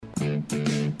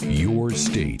Your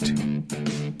state,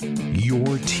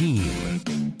 your team,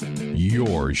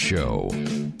 your show.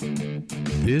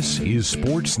 This is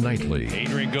Sports Nightly.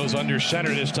 Adrian goes under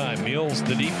center this time. Mills,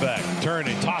 the deep back. Turn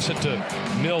and toss it to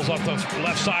Mills off the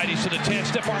left side. He's to the 10.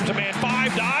 Stiff arms a man.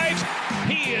 5 dives.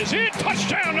 He is in.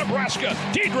 Touchdown, Nebraska.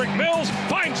 Dedrick Mills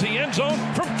finds the end zone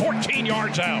from 14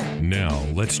 yards out. Now,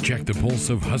 let's check the pulse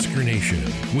of Husker Nation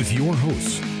with your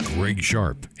hosts, Greg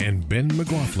Sharp and Ben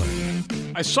McLaughlin.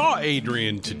 I saw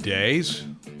Adrian today. He's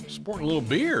sporting a little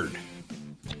beard.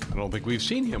 I don't think we've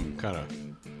seen him kind of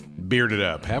bearded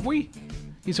up, have we?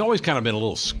 He's always kind of been a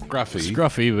little scruffy.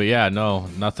 Scruffy, but yeah, no,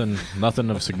 nothing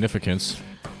of significance.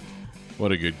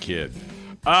 What a good kid.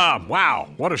 Wow,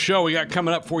 what a show we got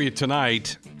coming up for you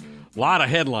tonight. A lot of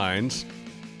headlines.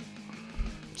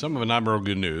 Some of it not real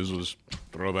good news. Let's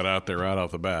throw that out there right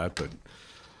off the bat, but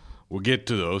we'll get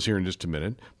to those here in just a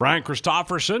minute. Brian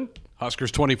Christopherson,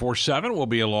 Huskers 24/7, will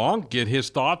be along, get his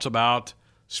thoughts about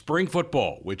spring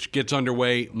football, which gets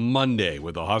underway Monday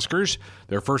with the Huskers.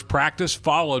 Their first practice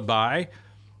followed by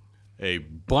a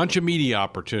bunch of media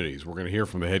opportunities. We're going to hear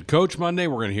from the head coach Monday.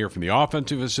 We're going to hear from the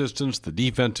offensive assistants, the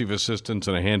defensive assistants,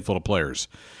 and a handful of players.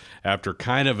 After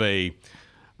kind of a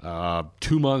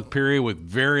 2-month period with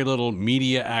very little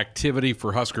media activity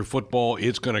for Husker football,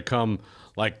 it's going to come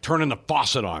like turning the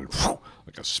faucet on,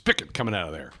 like a spigot coming out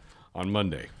of there on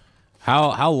Monday.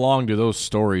 How long do those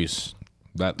stories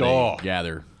that they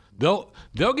gather? They'll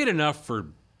get enough for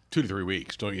 2 to 3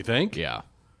 weeks, don't you think? Yeah.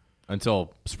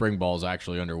 Until spring ball is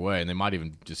actually underway, and they might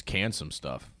even just can some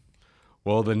stuff.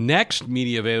 Well, the next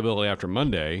media availability after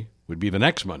Monday would be the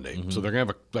next Monday. Mm-hmm. So they're going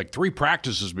to have like 3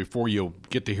 practices before you'll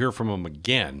get to hear from them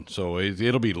again. So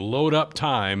it'll be load up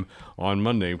time on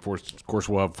Monday. Of course,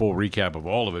 we'll have a full recap of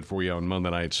all of it for you on Monday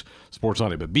night's Sports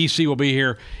Sunday. But BC will be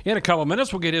here in a couple of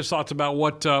minutes. We'll get his thoughts about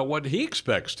what he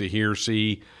expects to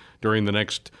see during the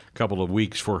next couple of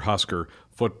weeks for Husker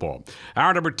football.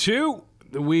 Hour number 2.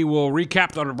 We will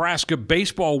recap the Nebraska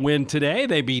baseball win today.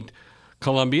 They beat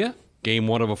Columbia, game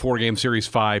 1 of a 4-game series,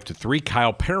 5-3.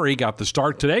 Kyle Perry got the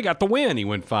start today, got the win. He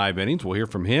went 5 innings. We'll hear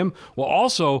from him. We'll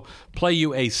also play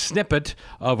you a snippet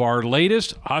of our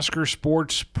latest Husker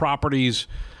Sports Properties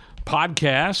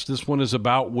podcast. This one is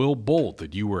about Will Bolt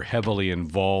that you were heavily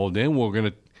involved in. We're going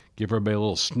to give everybody a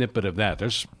little snippet of that.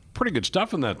 There's pretty good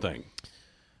stuff in that thing.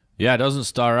 Yeah, it doesn't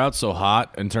start out so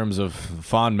hot in terms of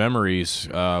fond memories.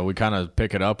 We kind of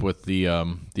pick it up with the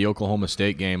Oklahoma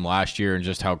State game last year and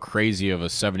just how crazy of a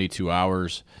 72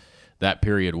 hours that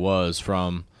period was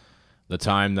from the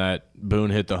time that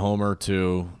Boone hit the homer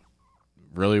to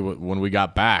really when we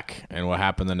got back and what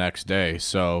happened the next day.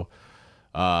 So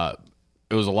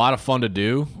it was a lot of fun to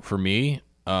do for me,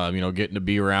 getting to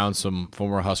be around some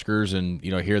former Huskers and,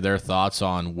 hear their thoughts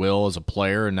on Will as a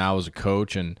player and now as a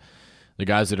coach, and the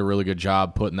guys did a really good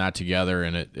job putting that together,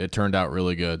 and it turned out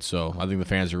really good. So I think the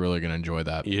fans are really going to enjoy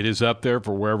that. It is up there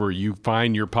for wherever you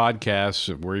find your podcasts,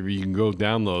 wherever you can go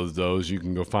download those. You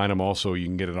can go find them. Also, you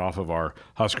can get it off of our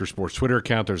Husker Sports Twitter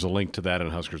account. There's a link to that, and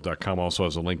Huskers.com also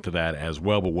has a link to that as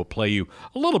well. But we'll play you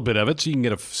a little bit of it so you can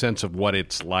get a sense of what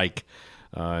it's like.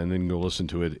 And then go listen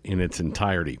to it in its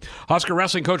entirety. Husker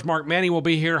wrestling coach Mark Manning will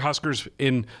be here. Huskers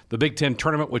in the Big Ten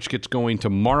tournament, which gets going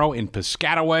tomorrow in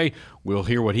Piscataway. We'll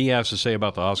hear what he has to say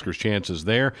about the Huskers' chances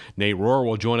there. Nate Rohr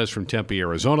will join us from Tempe,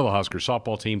 Arizona. The Husker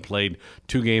softball team played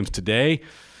 2 games today.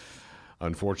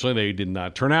 Unfortunately, they did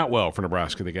not turn out well for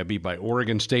Nebraska. They got beat by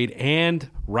Oregon State and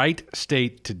Wright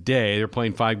State today. They're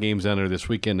playing 5 games down there this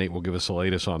weekend. Nate will give us the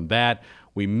latest on that.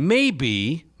 We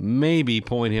maybe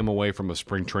pulling him away from a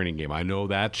spring training game. I know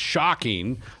that's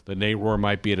shocking that Nate Rohr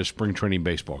might be at a spring training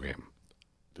baseball game.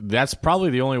 That's probably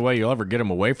the only way you'll ever get him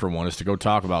away from one is to go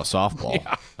talk about softball.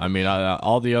 Yeah. I mean,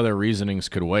 all the other reasonings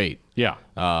could wait. Yeah.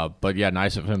 But, yeah,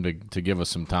 nice of him to give us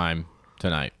some time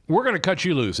tonight. We're going to cut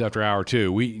you loose after hour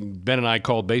 2. Ben and I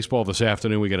called baseball this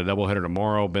afternoon. We got a doubleheader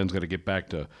tomorrow. Ben's going to get back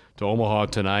to Omaha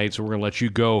tonight, so we're going to let you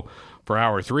go for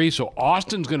hour 3. So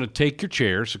Austin's going to take your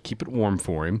chair, so keep it warm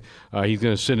for him. He's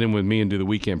going to sit in with me and do the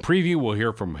weekend preview. We'll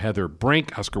hear from Heather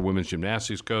Brink, Husker women's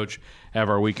gymnastics coach, have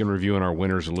our weekend review and our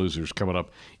winners and losers coming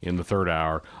up in the 3rd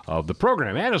hour of the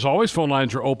program. And as always, phone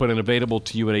lines are open and available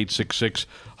to you at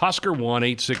 866-HUSKER,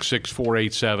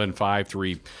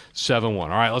 1-866-487-5371. All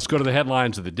right, let's go to the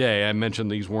headlines of the day. I mentioned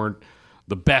these weren't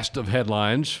the best of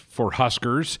headlines for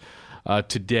Huskers.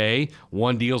 Today,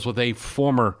 one deals with a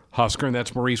former Husker, and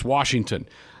that's Maurice Washington.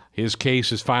 His case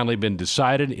has finally been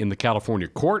decided in the California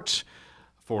courts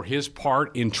for his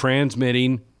part in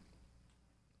transmitting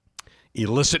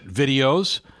illicit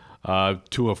videos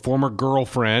to a former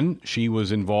girlfriend. She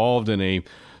was involved in a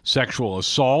sexual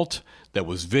assault that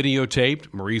was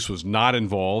videotaped. Maurice was not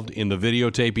involved in the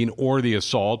videotaping or the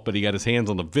assault, but he got his hands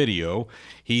on the video.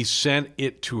 He sent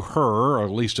it to her, or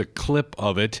at least a clip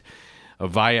of it,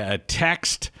 via a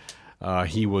text.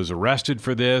 He was arrested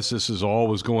for this. This is all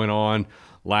was going on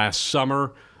last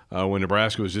summer when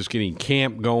Nebraska was just getting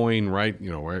camp going, right?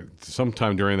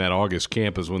 Sometime during that August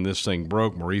camp is when this thing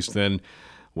broke. Maurice then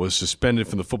was suspended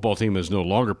from the football team, is no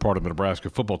longer part of the Nebraska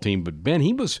football team. But, Ben,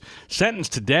 he was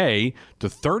sentenced today to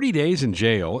 30 days in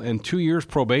jail and 2 years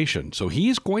probation. So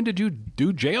he's going to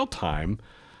do jail time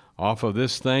off of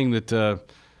this thing that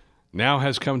now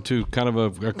has come to kind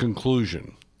of a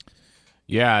conclusion.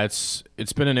 Yeah, it's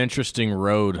been an interesting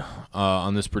road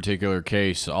on this particular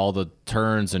case. All the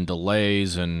turns and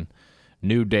delays and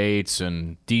new dates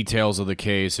and details of the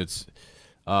case.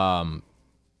 I'm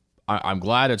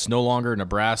glad it's no longer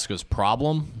Nebraska's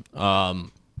problem.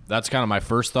 That's kind of my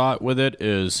first thought with it,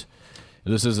 is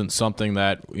this isn't something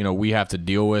that we have to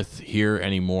deal with here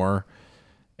anymore.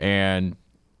 And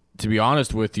to be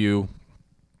honest with you,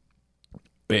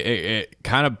 it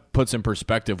kind of puts in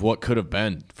perspective what could have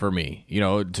been for me,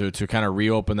 to kind of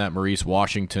reopen that Maurice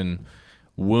Washington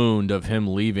wound of him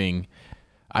leaving.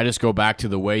 I just go back to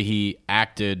the way he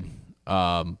acted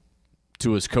to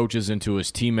his coaches and to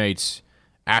his teammates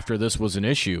after this was an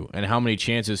issue, and how many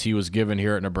chances he was given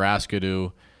here at Nebraska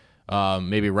to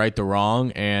maybe right the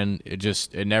wrong, and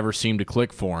it never seemed to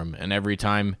click for him. And every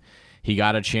time he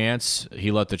got a chance, he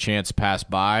let the chance pass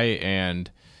by, and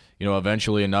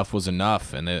eventually enough was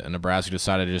enough, and Nebraska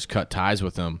decided to just cut ties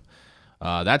with him.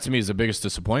 That to me is the biggest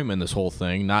disappointment in this whole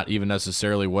thing. Not even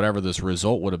necessarily whatever this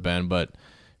result would have been, but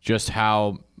just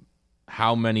how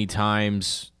many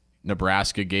times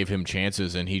Nebraska gave him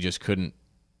chances and he just couldn't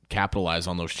capitalize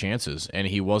on those chances, and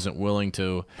he wasn't willing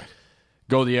to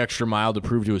go the extra mile to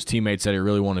prove to his teammates that he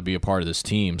really wanted to be a part of this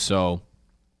team. So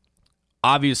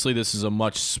obviously this is a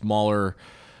much smaller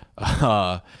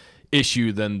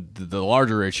issue than the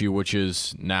larger issue, which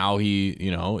is now he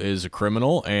is a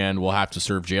criminal and will have to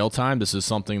serve jail time. This is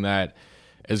something that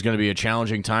is going to be a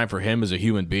challenging time for him as a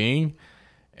human being,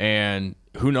 and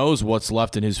who knows what's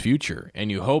left in his future.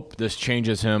 And you hope this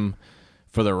changes him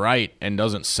for the right and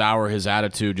doesn't sour his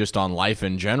attitude just on life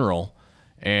in general,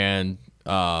 and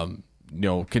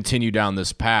continue down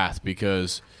this path,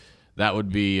 because that would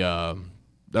be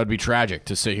tragic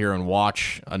to sit here and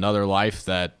watch another life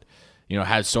that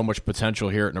has so much potential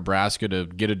here at Nebraska to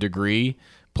get a degree,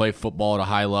 play football at a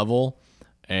high level,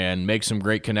 and make some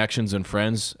great connections and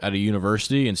friends at a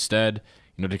university. Instead,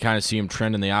 to kind of see him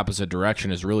trend in the opposite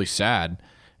direction is really sad.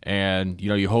 And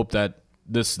you hope that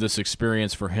this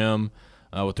experience for him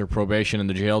with their probation and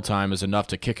the jail time is enough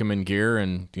to kick him in gear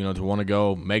and to want to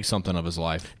go make something of his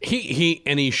life.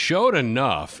 He showed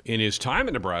enough in his time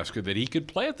in Nebraska that he could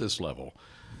play at this level.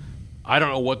 I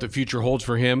don't know what the future holds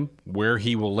for him, where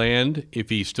he will land, if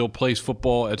he still plays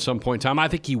football at some point in time. I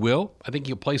think he will. I think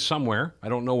he'll play somewhere. I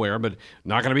don't know where, but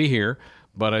not going to be here.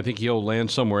 But I think he'll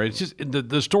land somewhere. It's just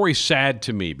the story's sad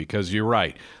to me, because you're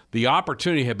right. The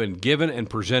opportunity had been given and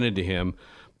presented to him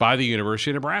by the University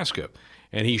of Nebraska,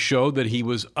 and he showed that he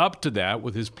was up to that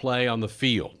with his play on the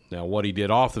field. Now, what he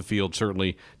did off the field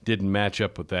certainly didn't match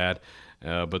up with that,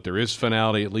 but there is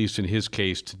finality, at least in his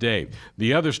case today.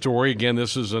 The other story, again,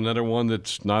 this is another one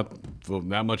that's not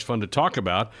that much fun to talk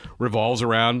about, revolves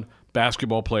around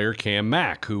basketball player Cam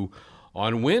Mack, who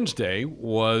on Wednesday it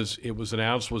was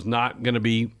announced was not going to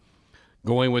be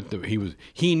going with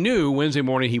he knew Wednesday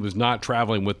morning he was not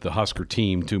traveling with the Husker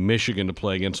team to Michigan to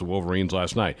play against the Wolverines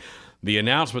last night. The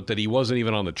announcement that he wasn't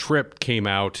even on the trip came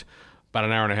out about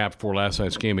an hour and a half before last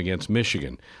night's game against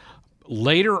Michigan.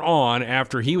 Later on,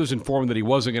 after he was informed that he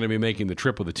wasn't going to be making the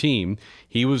trip with the team,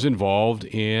 he was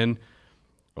allegedly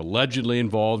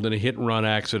involved in a hit-and-run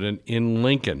accident in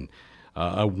Lincoln.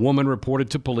 A woman reported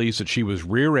to police that she was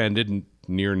rear-ended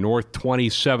near North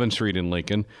 27th Street in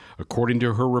Lincoln. According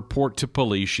to her report to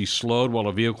police, she slowed while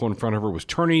a vehicle in front of her was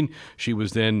turning. She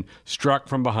was then struck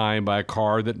from behind by a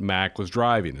car that Mack was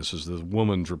driving. This is the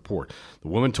woman's report. The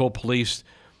woman told police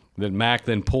that Mack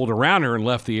then pulled around her and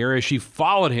left the area. She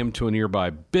followed him to a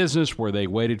nearby business where they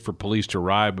waited for police to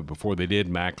arrive, but before they did,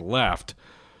 Mack left.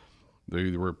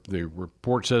 The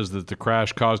report says that the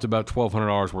crash caused about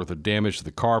 $1,200 worth of damage to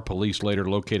the car. Police later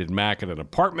located Mack at an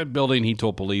apartment building. He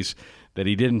told police that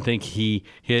he didn't think he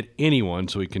hit anyone,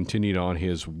 so he continued on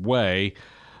his way.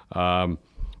 Fred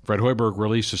Hoiberg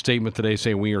released a statement today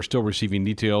saying, "We are still receiving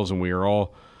details, and we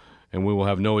will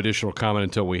have no additional comment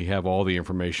until we have all the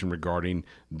information regarding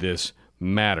this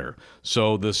matter."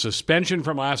 So the suspension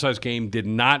from last night's game did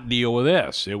not deal with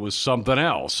this. It was something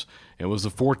else. It was the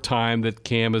fourth time that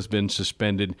Cam has been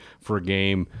suspended for a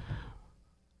game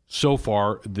so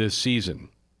far this season.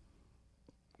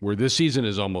 Where this season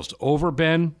is almost over,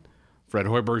 Ben, Fred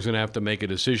Hoiberg's going to have to make a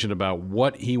decision about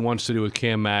what he wants to do with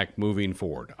Cam Mack moving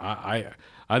forward. I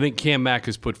think Cam Mack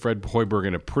has put Fred Hoiberg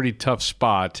in a pretty tough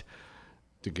spot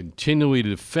to continually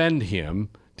defend him,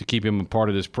 to keep him a part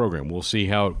of this program. We'll see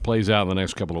how it plays out in the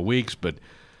next couple of weeks, but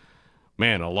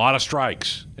man, a lot of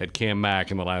strikes at Cam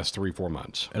Mack in the last 3-4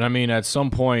 months. And I mean, at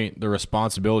some point, the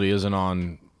responsibility isn't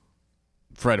on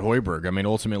Fred Hoiberg. I mean,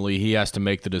 ultimately, he has to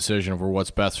make the decision for what's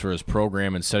best for his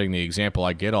program and setting the example.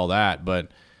 I get all that,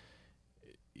 but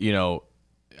you know,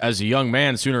 as a young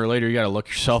man, sooner or later, you got to look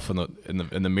yourself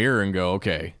in the mirror and go,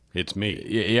 okay, it's me.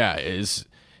 Yeah, it's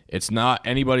not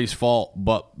anybody's fault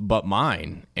but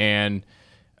mine. And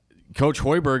Coach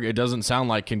Hoiberg, it doesn't sound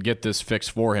like, can get this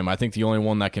fixed for him. I think the only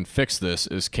one that can fix this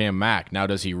is Cam Mack. Now,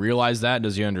 does he realize that?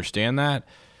 Does he understand that?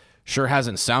 Sure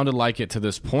hasn't sounded like it to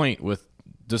this point, with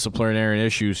disciplinary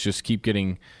issues just keep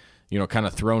getting, kind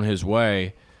of thrown his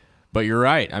way. But you're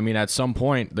right. I mean, at some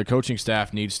point, the coaching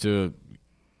staff needs to,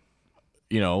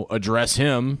 address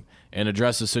him and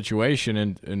address the situation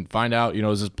and find out,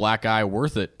 is this black eye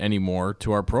worth it anymore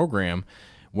to our program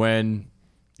when,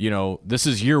 this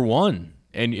is year one.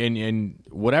 And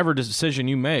whatever decision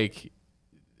you make,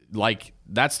 like,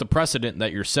 that's the precedent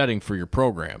that you're setting for your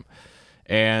program.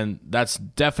 And that's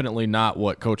definitely not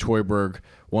what Coach Hoiberg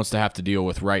wants to have to deal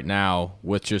with right now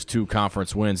with just 2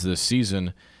 conference wins this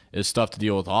season, is stuff to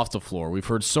deal with off the floor. We've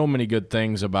heard so many good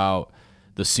things about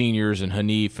the seniors and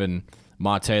Hanif and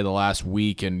Mate the last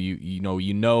week, and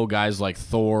you know guys like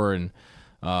Thor, and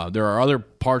there are other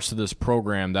parts of this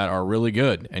program that are really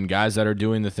good and guys that are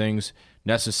doing the things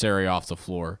necessary off the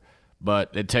floor.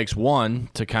 But it takes one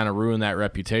to kind of ruin that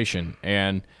reputation.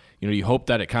 And, you hope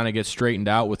that it kind of gets straightened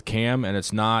out with Cam, and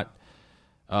it's not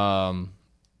an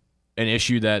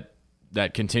issue that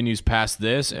continues past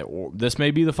this. This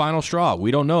may be the final straw. We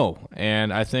don't know.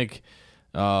 And I think,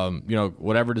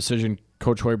 whatever decision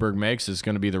Coach Hoiberg makes is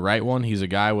going to be the right one. He's a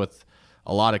guy with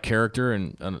a lot of character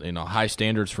and high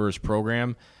standards for his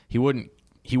program. He wouldn't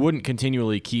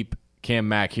continually keep Cam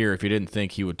Mack here if he didn't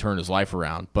think he would turn his life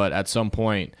around. But at some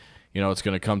point, it's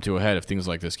going to come to a head if things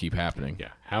like this keep happening. Yeah.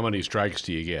 How many strikes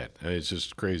do you get? It's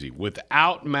just crazy.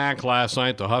 Without Mack last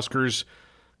night, the Huskers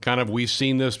we've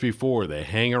seen this before. They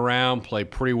hang around, play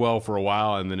pretty well for a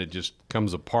while, and then it just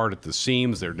comes apart at the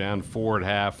seams. They're down 4 at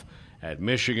half at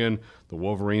Michigan. The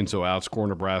Wolverines will outscore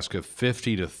Nebraska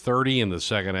 50-30 in the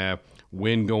second half.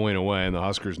 Win going away, and the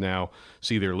Huskers now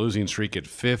see their losing streak at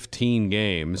 15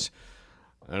 games.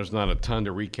 There's not a ton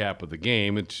to recap of the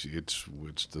game. It's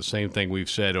the same thing we've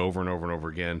said over and over and over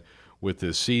again with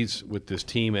this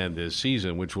team and this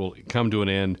season, which will come to an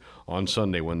end on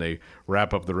Sunday when they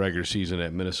wrap up the regular season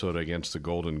at Minnesota against the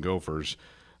Golden Gophers.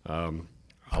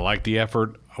 I like the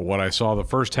effort. What I saw the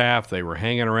first half, they were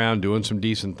hanging around, doing some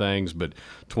decent things, but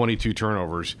 22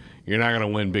 turnovers. You're not going to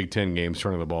win Big Ten games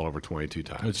turning the ball over 22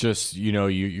 times. It's just,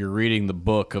 you're reading the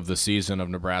book of the season of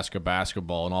Nebraska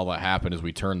basketball, and all that happened is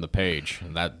we turned the page.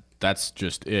 And that's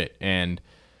just it. And,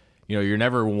 you're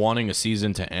never wanting a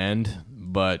season to end,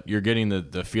 but you're getting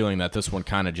the feeling that this one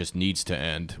kind of just needs to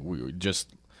end.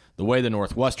 Just the way the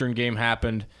Northwestern game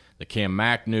happened, the Cam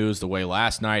Mack news, the way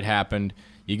last night happened,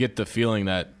 you get the feeling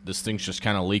that this thing's just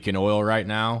kind of leaking oil right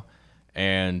now,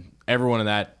 and everyone in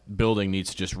that building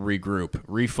needs to just regroup,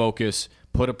 refocus,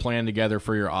 put a plan together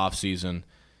for your offseason,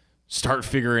 start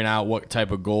figuring out what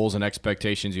type of goals and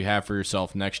expectations you have for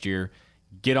yourself next year,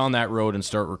 get on that road and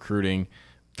start recruiting,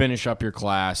 finish up your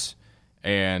class,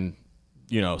 and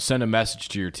send a message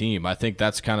to your team. I think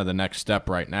that's kind of the next step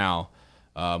right now.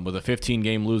 With a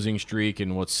 15-game losing streak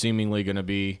and what's seemingly going to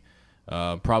be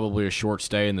probably a short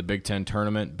stay in the Big Ten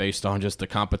tournament based on just the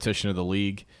competition of the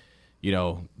league,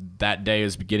 that day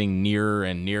is getting nearer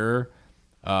and nearer.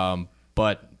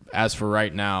 But as for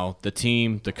right now, the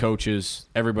team, the coaches,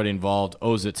 everybody involved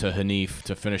owes it to Hanif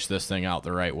to finish this thing out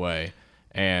the right way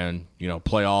and,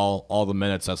 play all the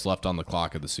minutes that's left on the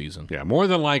clock of the season. Yeah, more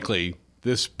than likely,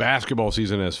 this basketball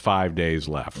season has 5 days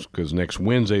left because next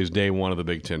Wednesday is day 1 of the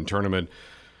Big Ten tournament.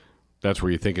 That's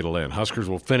where you think it'll end. Huskers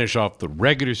will finish off the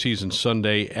regular season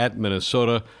Sunday at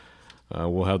Minnesota.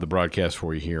 We'll have the broadcast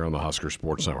for you here on the Husker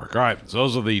Sports Network. All right, so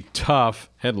those are the tough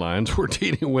headlines we're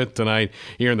dealing with tonight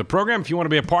here in the program. If you want to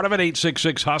be a part of it,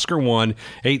 866-HUSKER-1,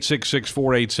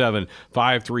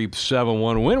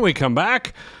 866-487-5371. When we come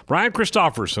back, Brian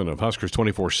Christopherson of Huskers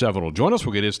 24/7 will join us.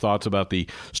 We'll get his thoughts about the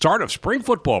start of spring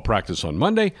football practice on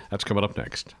Monday. That's coming up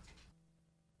next.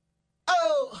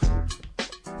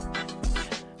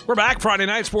 We're back Friday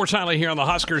night sports highlight here on the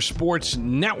Husker Sports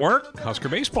Network. Husker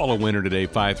baseball a winner today,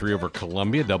 5-3 over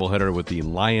Columbia. Doubleheader with the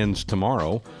Lions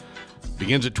tomorrow.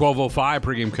 Begins at 12:05,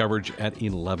 pregame coverage at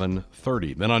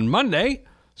 11:30. Then on Monday,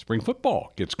 spring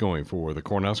football gets going for the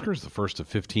Cornhuskers. The first of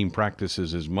 15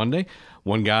 practices is Monday.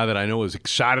 One guy that I know is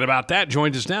excited about that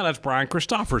joins us now. That's Brian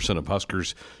Christopherson of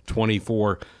Huskers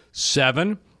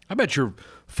 24/7. I bet you're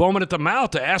foaming at the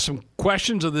mouth to ask some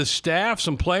questions of this staff,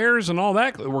 some players, and all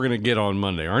that we're going to get on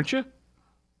Monday, aren't you?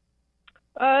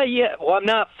 Yeah. Well, I'm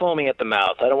not foaming at the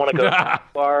mouth. I don't want to go too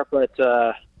far,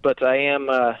 but I am.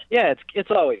 Yeah,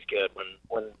 it's always good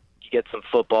when you get some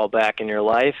football back in your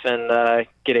life and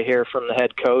get to hear from the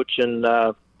head coach and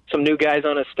some new guys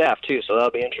on his staff too. So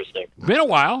that'll be interesting. Been a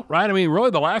while, right? I mean,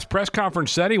 really, the last press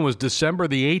conference setting was December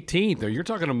the 18th. You're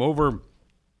talking them over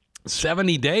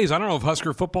 70 days. I don't know if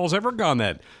Husker football's ever gone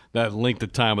that length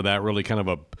of time without really kind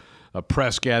of a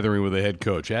press gathering with a head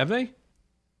coach, have they?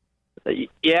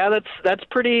 Yeah, that's a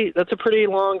pretty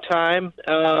long time.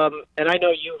 And I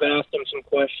know you've asked them some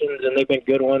questions, and they've been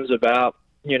good ones about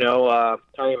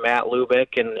talking Matt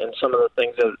Lubick and some of the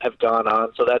things that have gone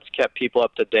on. So that's kept people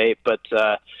up to date. But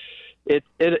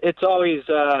it's always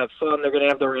fun. They're going to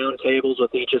have the round tables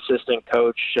with each assistant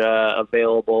coach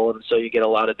available, and so you get a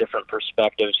lot of different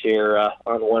perspectives here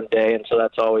on one day, and so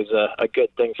that's always a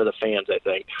good thing for the fans, I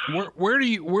think. Where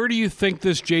do you think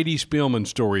this J.D. Spielman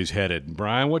story is headed,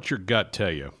 Brian? What's your gut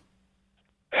tell you?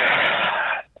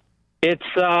 It's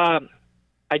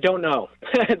I don't know.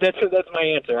 that's my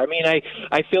answer. I mean,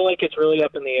 I feel like it's really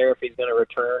up in the air if he's going to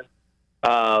return.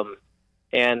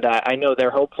 And I know they're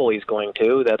hopeful he's going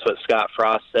to. That's what Scott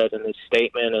Frost said in his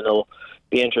statement, and it'll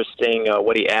be interesting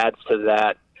what he adds to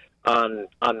that on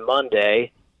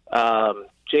Monday.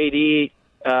 JD,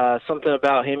 something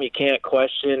about him you can't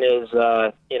question is,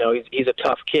 he's a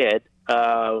tough kid.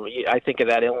 I think of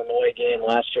that Illinois game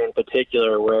last year in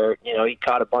particular where, he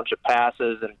caught a bunch of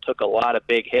passes and took a lot of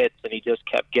big hits, and he just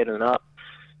kept getting up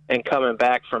and coming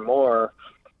back for more.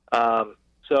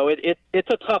 So it's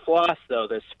a tough loss, though,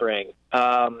 this spring.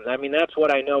 I mean, that's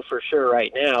what I know for sure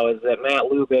right now is that Matt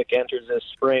Lubick enters this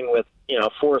spring with,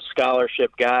 4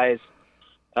 scholarship guys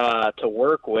to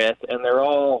work with, and they're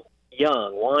all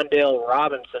young. Wandale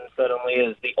Robinson suddenly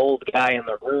is the old guy in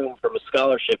the room from a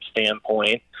scholarship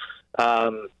standpoint.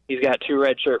 He's got 2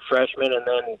 redshirt freshmen and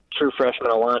then true freshman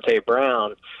Alante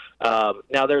Brown.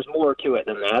 Now, there's more to it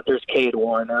than that. There's Cade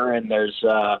Warner, and there's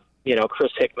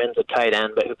Chris Hickman's a tight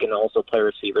end, but who can also play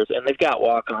receivers, and they've got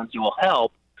walk-ons who will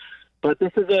help. But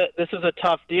this is a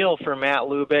tough deal for Matt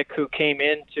Lubick, who came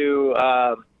into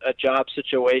a job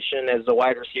situation as the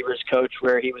wide receivers coach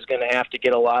where he was going to have to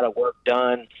get a lot of work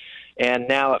done, and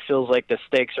now it feels like the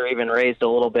stakes are even raised a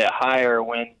little bit higher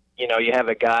when you have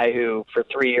a guy who for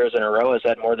 3 years in a row has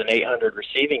had more than 800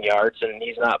 receiving yards, and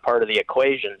he's not part of the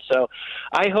equation. So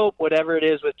I hope whatever it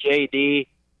is with JD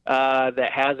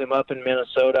that has him up in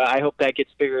Minnesota, I hope that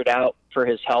gets figured out for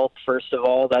his health, first of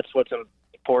all. That's what's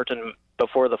important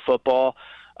before the football.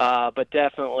 But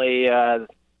definitely,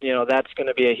 that's going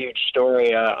to be a huge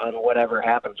story on whatever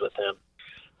happens with him.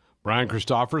 Brian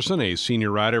Christopherson, a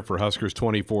senior writer for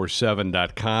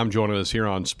Huskers247.com, joining us here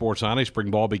on Sports Honey.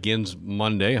 Spring ball begins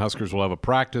Monday. Huskers will have a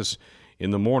practice in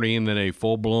the morning and then a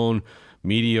full-blown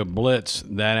media blitz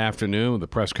that afternoon, the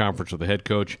press conference with the head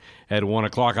coach at 1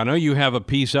 o'clock. I know you have a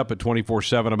piece up at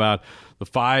 24/7 about the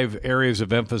 5 areas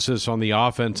of emphasis on the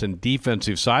offense and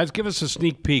defensive sides. Give us a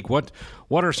sneak peek. What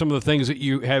are some of the things that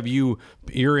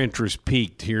your interest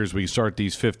piqued here as we start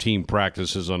these 15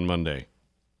 practices on Monday?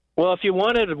 Well, if you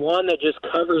wanted one that just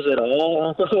covers it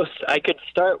all, almost, I could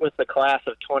start with the class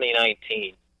of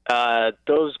 2019.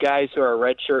 Those guys who are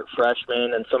redshirt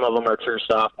freshmen, and some of them are true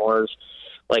sophomores,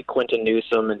 like Quentin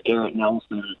Newsome and Garrett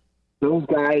Nelson. Those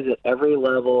guys at every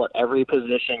level, at every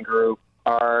position group,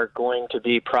 are going to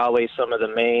be probably some of the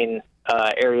main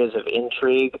areas of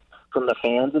intrigue from the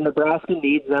fans, and Nebraska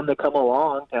needs them to come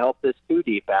along to help this 2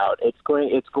 deep out. It's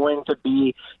going to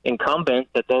be incumbent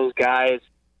that those guys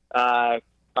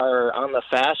are on the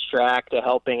fast track to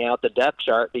helping out the depth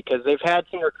chart because they've had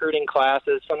some recruiting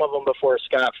classes, some of them before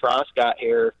Scott Frost got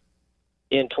here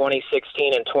in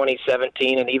 2016 and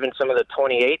 2017, and even some of the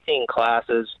 2018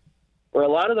 classes, where a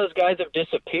lot of those guys have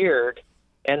disappeared,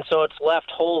 and so it's left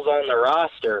holes on the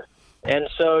roster. And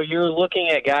so you're looking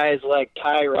at guys like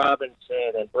Ty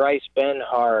Robinson and Bryce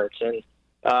Benhart and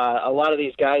a lot of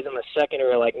these guys in the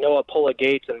secondary like Noah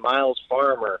Pulla-Gates and Miles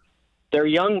Farmer. They're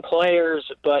young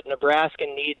players, but Nebraska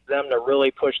needs them to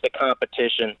really push the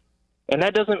competition. And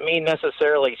that doesn't mean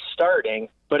necessarily starting,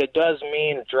 but it does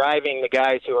mean driving the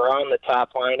guys who are on the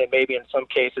top line and maybe in some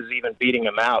cases even beating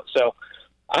them out. So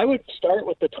I would start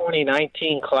with the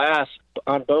 2019 class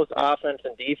on both offense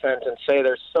and defense and say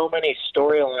there's so many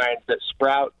storylines that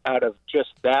sprout out of just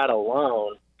that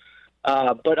alone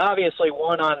But obviously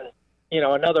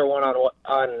another one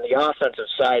on the offensive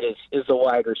side is the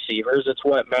wide receivers. It's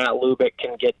what Matt Lubick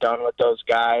can get done with those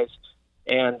guys.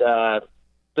 And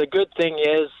the good thing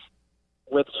is,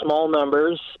 with small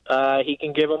numbers, he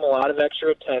can give them a lot of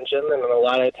extra attention and a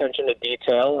lot of attention to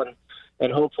detail.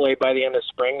 And hopefully by the end of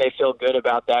spring, they feel good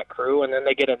about that crew. And then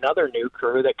they get another new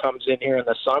crew that comes in here in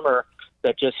the summer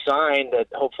that just signed that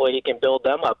hopefully he can build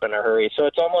them up in a hurry. So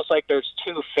it's almost like there's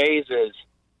two phases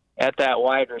at that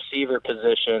wide receiver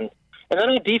position. And then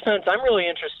on defense, I'm really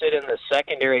interested in the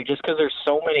secondary just because there's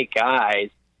so many guys.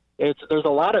 There's a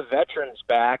lot of veterans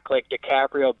back, like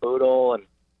DiCaprio Boodle and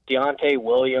Deontay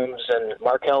Williams and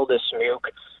Markel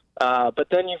Dismuke. But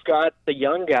then you've got the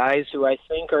young guys who I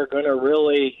think are going to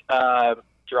really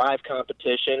drive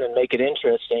competition and make it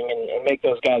interesting and make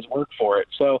those guys work for it.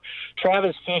 So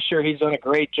Travis Fisher, he's done a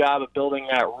great job of building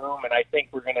that room, and I think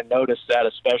we're going to notice that,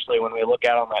 especially when we look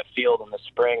out on that field in the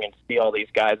spring and see all these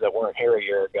guys that weren't here a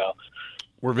year ago.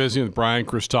 We're visiting with Brian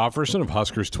Christopherson of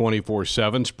Huskers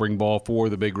 24/7. Spring ball for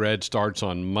the Big Red starts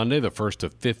on Monday, the first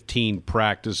of 15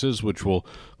 practices, which will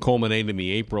culminate in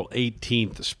the April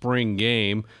 18th spring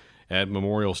game at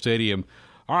Memorial Stadium.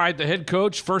 All right, the head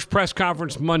coach, first press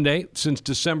conference Monday since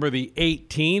December the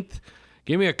 18th.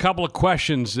 Give me a couple of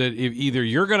questions that either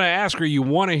you're going to ask or you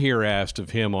want to hear asked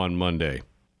of him on Monday.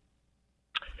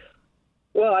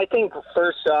 Well, I think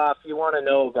first off, you want to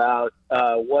know about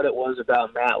what it was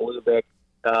about Matt Lubick.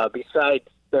 Besides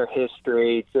their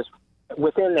history, just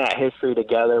within that history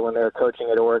together when they were coaching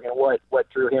at Oregon, what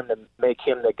drew him to make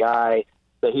him the guy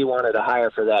that he wanted to hire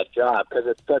for that job, because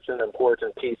it's such an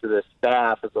important piece of the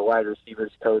staff as a wide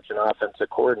receivers coach and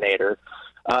offensive coordinator.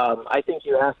 I think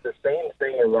you asked the same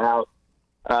thing about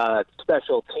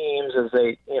special teams as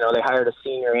they hired a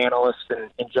senior analyst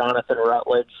in Jonathan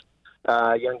Rutledge,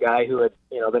 a young guy who had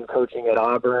been coaching at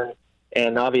Auburn.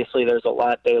 And obviously there's a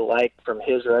lot they like from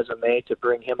his resume to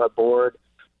bring him aboard.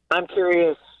 I'm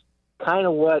curious kind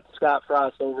of what Scott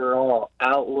Frost's overall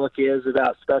outlook is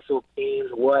about special teams,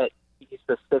 what he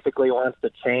specifically wants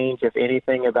to change, if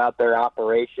anything, about their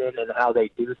operation and how they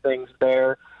do things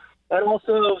there. And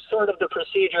also sort of the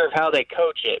procedure of how they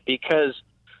coach it, because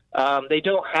they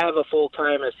don't have a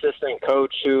full-time assistant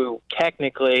coach who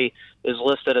technically is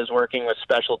listed as working with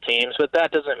special teams, but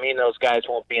that doesn't mean those guys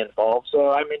won't be involved.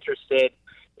 So I'm interested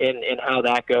in how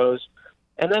that goes.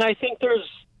 And then I think there's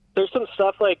some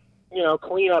stuff like,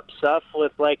 cleanup stuff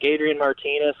with like Adrian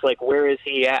Martinez, like where is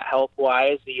he at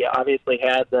health-wise? He obviously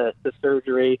had the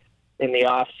surgery in the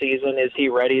off season. Is he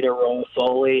ready to roll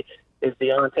fully? Is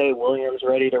Deontay Williams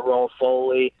ready to roll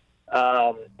fully?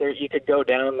 You could go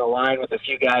down the line with a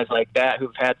few guys like that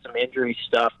who've had some injury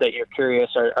stuff that you're curious,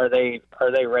 are they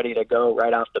ready to go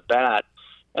right off the bat?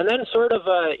 And then sort of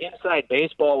inside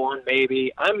baseball one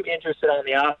maybe. I'm interested on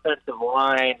the offensive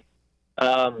line,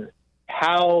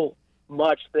 how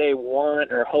much they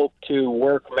want or hope to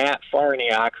work Matt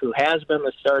Farniok, who has been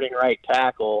the starting right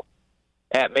tackle,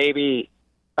 at maybe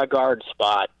a guard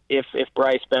spot if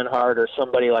Bryce Benhart or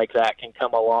somebody like that can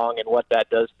come along, and what that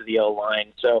does to the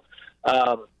O-line. So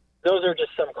those are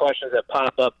just some questions that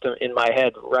pop up in my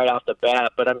head right off the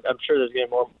bat, but I'm sure there's going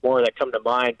to be more that come to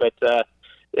mind. But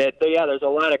there's a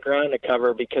lot of ground to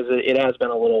cover because it has been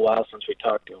a little while since we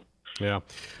talked to him. Yeah.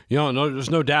 There's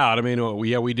no doubt. I mean,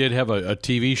 we did have a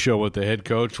TV show with the head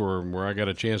coach where I got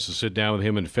a chance to sit down with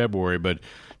him in February, but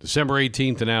December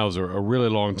 18th to now is a really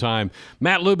long time.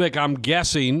 Matt Lubick, I'm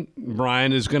guessing,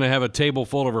 Brian, is going to have a table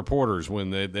full of reporters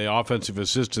when the offensive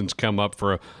assistants come up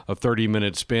for a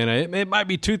 30-minute spin. It might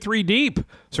be 2-3 deep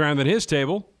surrounding his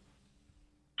table.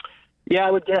 Yeah,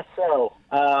 I would guess so.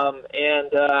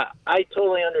 And I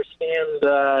totally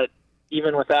understand,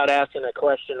 even without asking a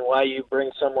question, why you bring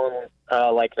someone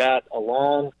like that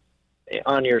along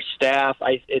on your staff.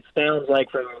 It sounds like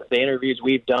from the interviews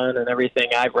we've done and everything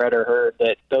I've read or heard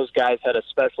that those guys had a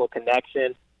special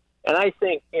connection. And I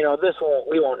think, we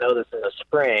won't know this in the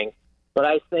spring, but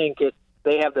I think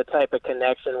they have the type of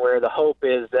connection where the hope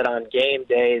is that on game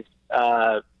days,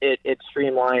 it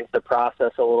streamlines the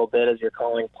process a little bit as you're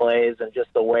calling plays and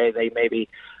just the way they maybe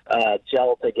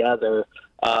gel together.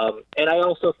 And I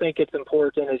also think it's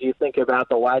important as you think about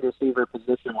the wide receiver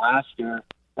position last year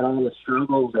and all the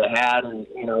struggles it had, and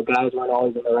guys weren't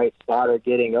always in the right spot or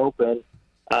getting open.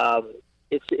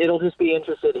 It'll just be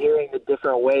interesting hearing the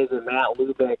different ways that Matt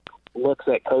Lubick looks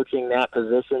at coaching that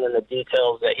position and the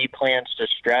details that he plans to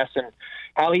stress, and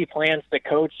how he plans to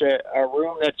coach a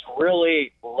room that's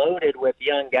really loaded with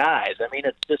young guys. I mean,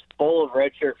 it's just full of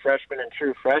redshirt freshmen and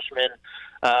true freshmen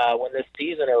when this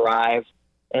season arrives.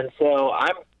 And so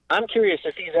I'm curious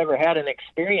if he's ever had an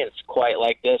experience quite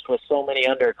like this with so many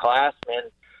underclassmen.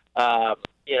 that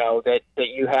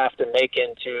you have to make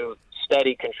into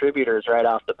steady contributors right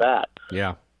off the bat.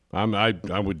 Yeah. I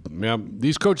would. Yeah,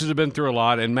 these coaches have been through a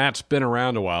lot, and Matt's been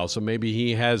around a while, so maybe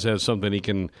he has something he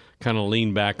can kind of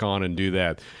lean back on and do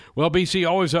that. Well, BC,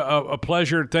 always a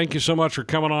pleasure. Thank you so much for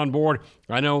coming on board.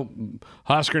 I know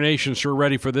Husker Nation's sure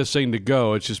ready for this thing to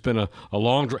go. It's just been a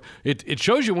long it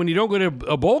shows you when you don't go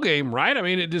to a bowl game, right? I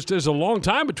mean, it just is a long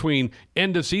time between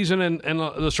end of season and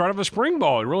the start of a spring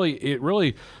ball. It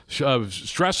really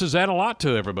stresses that a lot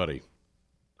to everybody.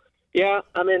 Yeah,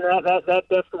 I mean that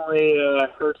definitely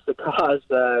hurts the cause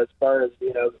as far as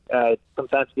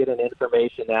sometimes getting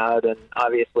information out, and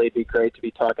obviously it'd be great to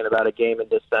be talking about a game in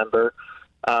December.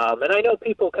 And I know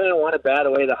people kind of want to bat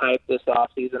away the hype this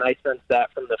offseason. I sense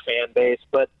that from the fan base,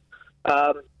 but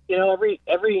every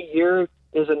year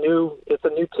is a new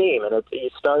team, and you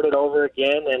start it over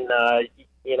again. And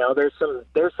there's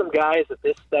some guys that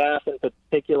this staff in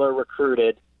particular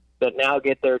recruited that now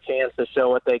get their chance to show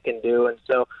what they can do. And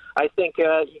so I think you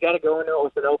got to go into it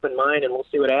with an open mind, and we'll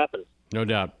see what happens. No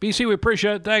doubt. BC, we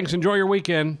appreciate it. Thanks. Enjoy your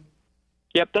weekend.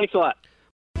 Yep, thanks a lot.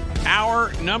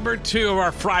 Hour number 2 of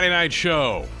our Friday night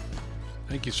show.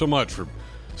 Thank you so much for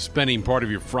spending part of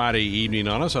your Friday evening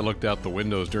on us. I looked out the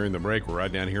windows during the break. We're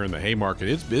right down here in the Haymarket.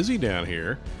 It's busy down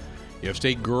here. You have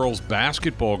state girls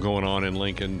basketball going on in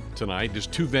Lincoln tonight.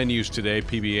 Just 2 venues today,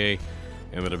 PBA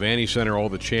and the Devaney Center. All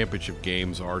the championship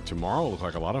games are tomorrow. Looks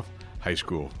like a lot of high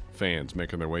school fans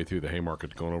making their way through the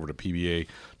Haymarket, going over to PBA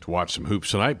to watch some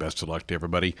hoops tonight. Best of luck to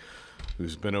everybody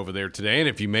who's been over there today. And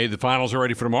if you made the finals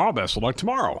already for tomorrow, best of luck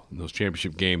tomorrow in those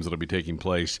championship games that will be taking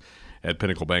place at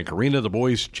Pinnacle Bank Arena. The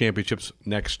boys' championships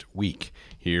next week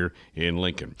here in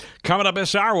Lincoln. Coming up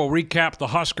this hour, we'll recap the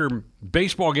Husker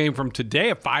baseball game from today,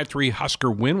 a 5-3 Husker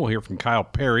win. We'll hear from Kyle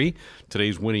Perry,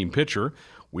 today's winning pitcher.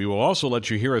 We will also let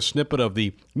you hear a snippet of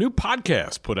the new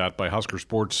podcast put out by Husker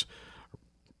Sports,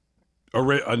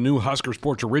 a new Husker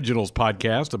Sports Originals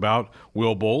podcast about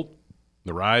Will Bolt,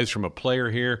 the rise from a player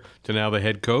here to now the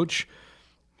head coach.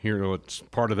 Here, what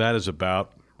part of that is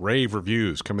about. Rave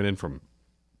reviews coming in from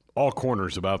all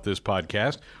corners about this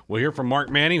podcast. We'll hear from Mark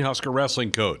Manning, Husker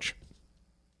wrestling coach.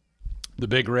 The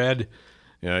Big Red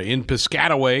in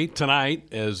Piscataway tonight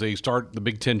as they start the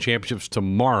Big Ten championships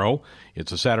tomorrow.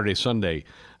 It's a Saturday-Sunday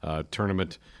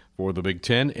tournament for the Big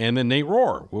Ten. And then Nate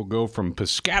Rohr will go from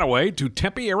Piscataway to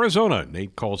Tempe, Arizona.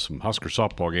 Nate called some Husker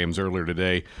softball games earlier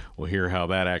today. We'll hear how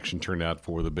that action turned out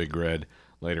for the Big Red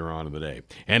later on in the day.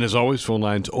 And as always, phone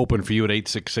lines open for you at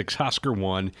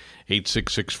 866-HUSKER-1,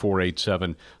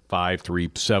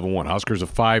 866-487-5371. Huskers a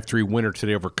 5-3 winner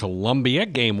today over Columbia,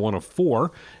 game 1 of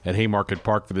 4 at Haymarket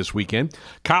Park for this weekend.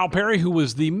 Kyle Perry, who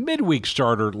was the midweek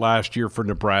starter last year for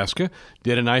Nebraska,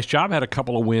 did a nice job, had a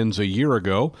couple of wins a year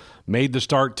ago, made the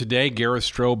start today. Gareth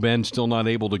Stroh-Ben still not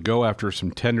able to go after some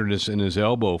tenderness in his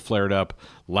elbow flared up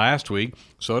last week.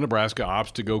 So Nebraska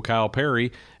opts to go Kyle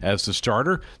Perry as the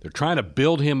starter. They're trying to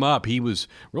build him up. He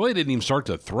really didn't even start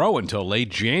to throw until late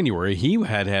January. He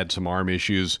had some arm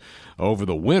issues over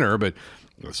the winter, but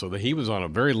so that he was on a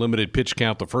very limited pitch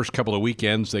count the first couple of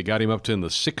weekends. They got him up to in the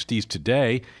 60s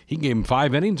today. He gave him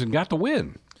 5 innings and got the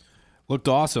win. Looked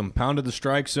awesome. Pounded the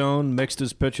strike zone, mixed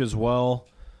his pitches well,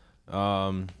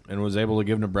 and was able to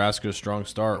give Nebraska a strong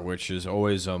start, which is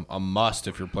always a must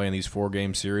if you're playing these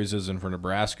 4-game series. And for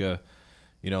Nebraska,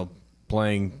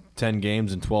 playing 10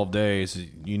 games in 12 days,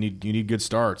 you need good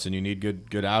starts and you need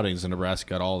good outings, and Nebraska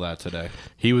got all that today.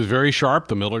 He was very sharp,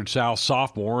 the Millard South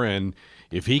sophomore, and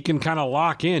if he can kind of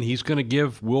lock in, he's going to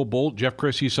give Will Bolt, Jeff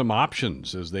Christie some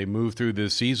options as they move through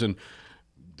this season.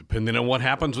 Depending on what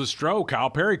happens with Stroh, Kyle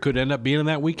Perry could end up being in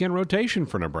that weekend rotation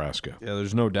for Nebraska. Yeah,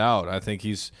 there's no doubt. I think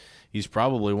he's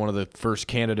probably one of the first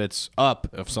candidates up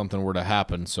if something were to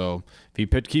happen. So if he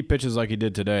keep pitches like he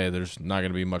did today, there's not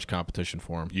going to be much competition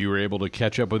for him. You were able to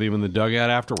catch up with him in the dugout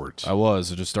afterwards. I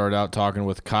just started out talking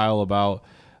with Kyle about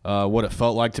what it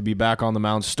felt like to be back on the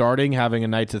mound starting, having a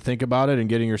night to think about it, and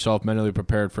getting yourself mentally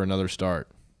prepared for another start.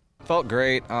 Felt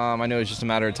great. I know it was just a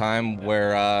matter of time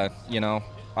where,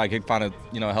 I could find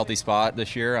a healthy spot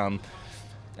this year.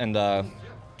 And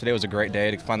today was a great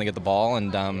day to finally get the ball,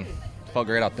 and felt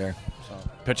great out there. So.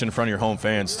 Pitching in front of your home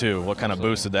fans, too. What kind of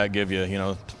boost did that give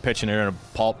you? Pitching in a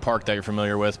park that you're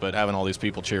familiar with, but having all these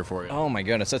people cheer for you. Oh, my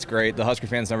goodness. That's great. The Husker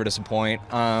fans never disappoint.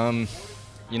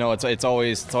 It's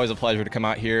always a pleasure to come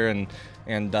out here and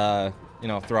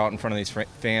throw out in front of these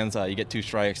fans. You get 2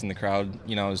 strikes and the crowd,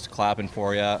 is clapping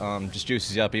for you. Just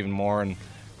juices you up even more. And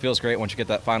feels great once you get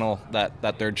that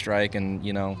that third strike and,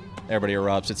 you know, everybody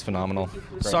erupts. It's phenomenal.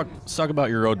 Talk about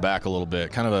your road back a little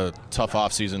bit. Kind of a tough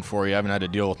off season for you. I haven't had to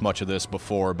deal with much of this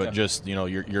before, but just, you know,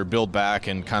 your build back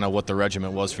and kind of what the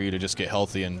regiment was for you to just get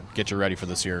healthy and get you ready for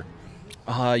this year.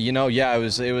 You know, yeah,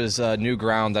 it was new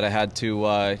ground that I had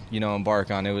to, you know,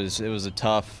 embark on. It was a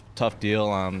tough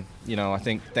deal. You know, I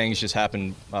think things just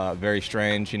happened very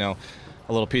strange. You know,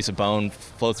 a little piece of bone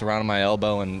floats around in my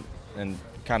elbow and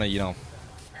kind of, you know,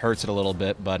 hurts it a little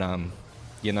bit. But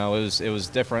you know, it was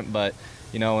different. But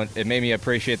you know, it made me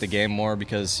appreciate the game more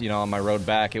because, you know, on my road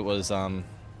back, it was,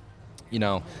 you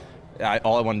know,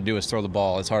 all I wanted to do was throw the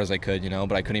ball as hard as I could. You know,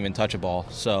 but I couldn't even touch a ball.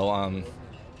 So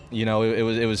you know,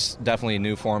 it was definitely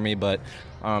new for me, but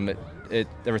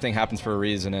everything happens for a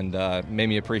reason, and made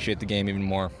me appreciate the game even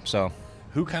more. So,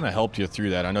 who kind of helped you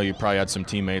through that? I know you probably had some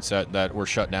teammates that were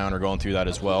shut down or going through that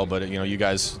as well, but you know, you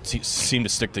guys seem to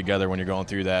stick together when you're going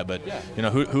through that. But you know,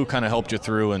 who kind of helped you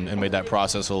through and made that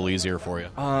process a little easier for you?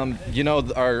 You know,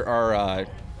 our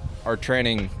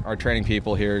training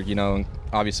people here. You know,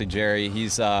 obviously Jerry,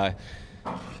 he's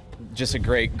just a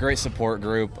great support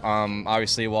group.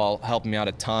 Obviously, while helping me out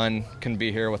a ton, couldn't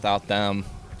be here without them.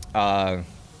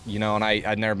 You know, and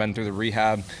I'd never been through the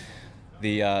rehab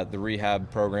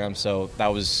program, so that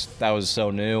was so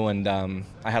new. And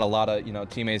I had a lot of, you know,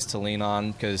 teammates to lean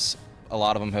on because a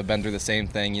lot of them have been through the same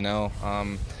thing. You know,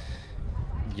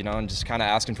 and just kind of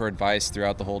asking for advice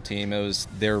throughout the whole team.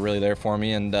 They were really there for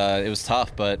me, and it was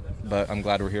tough, but I'm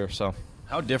glad we're here. So.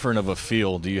 How different of a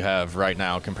feel do you have right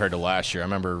now compared to last year? I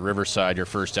remember Riverside, your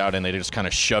first outing, they just kind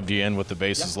of shoved you in with the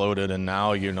bases loaded, and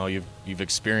now, you know, you've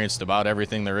experienced about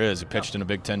everything there is. You pitched in a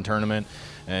Big Ten tournament,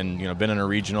 and, you know, been in a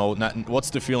regional. What's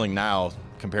the feeling now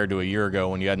compared to a year ago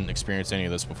when you hadn't experienced any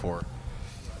of this before?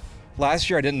 Last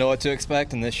year I didn't know what to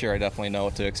expect, and this year I definitely know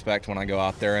what to expect when I go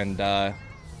out there, and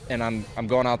I'm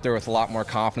going out there with a lot more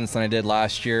confidence than I did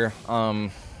last year.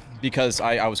 Because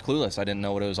I was clueless. I didn't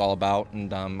know what it was all about,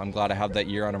 and I'm glad I have that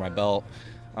year under my belt.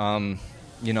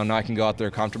 You know, now I can go out there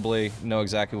comfortably, know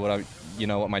exactly what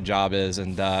my job is,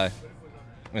 and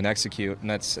execute.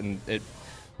 And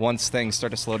once things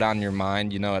start to slow down in your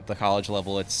mind, you know, at the college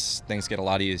level, things get a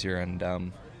lot easier. And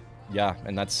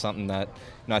and that's something that,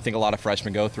 you know, I think a lot of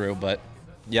freshmen go through. But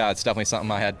yeah, it's definitely something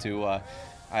I had to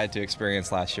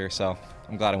experience last year. So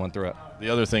I'm glad I went through it. The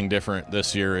other thing different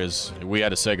this year is we had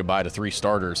to say goodbye to 3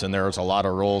 starters, and there was a lot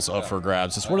of roles up for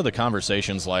grabs. Just what are the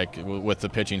conversations like with the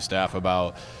pitching staff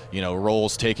about, you know,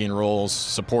 roles, taking roles,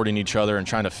 supporting each other, and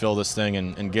trying to fill this thing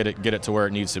and get it to where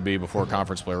it needs to be before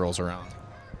conference play rolls around?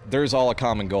 There's all a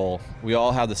common goal. We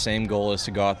all have the same goal, is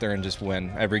to go out there and just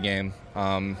win every game.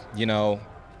 You know,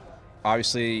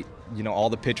 obviously, you know,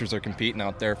 all the pitchers are competing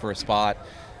out there for a spot.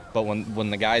 But when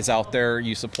the guy's out there,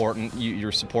 you're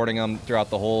supporting them throughout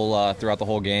the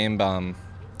whole game.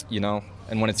 You know,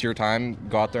 and when it's your time,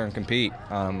 go out there and compete.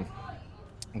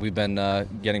 We've been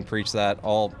getting preached that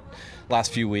all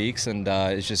last few weeks, and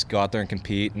it's just go out there and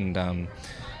compete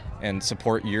and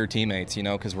support your teammates. You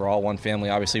know, because we're all one family.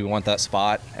 Obviously, we want that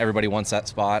spot. Everybody wants that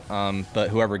spot. But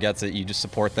whoever gets it, you just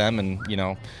support them, and, you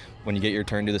know, when you get your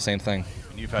turn, do the same thing.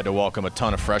 You've had to welcome a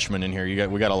ton of freshmen in here.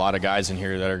 We got a lot of guys in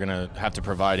here that are going to have to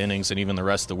provide innings, and even the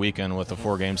rest of the weekend with a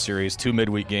 4-game series, 2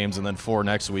 midweek games, and then 4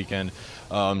 next weekend.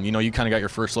 You know, you kind of got your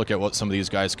first look at what some of these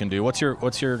guys can do. What's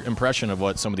your impression of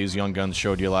what some of these young guns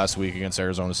showed you last week against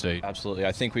Arizona State? Absolutely.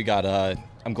 I think we got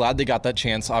I'm glad they got that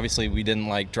chance. Obviously, we didn't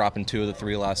like dropping 2 of the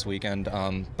 3 last weekend,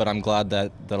 but I'm glad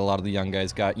that a lot of the young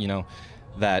guys got, you know,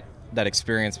 that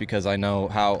experience, because I know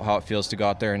how it feels to go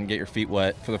out there and get your feet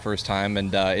wet for the first time,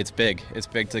 and it's big. It's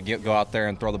big to go out there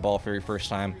and throw the ball for your first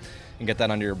time and get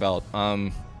that under your belt.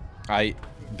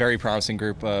 Very promising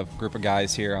group of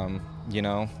guys here. You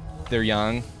know, they're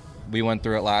young. We went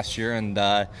through it last year, and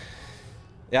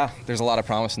there's a lot of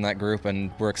promise in that group, and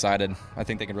we're excited. I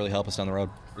think they can really help us down the road.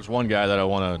 There's one guy that I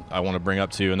want to bring up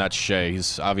to you, and that's Shea.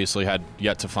 He's obviously had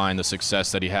yet to find the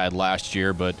success that he had last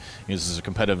year, but he's as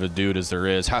competitive a dude as there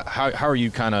is. How are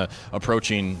you kind of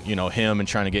approaching, you know, him and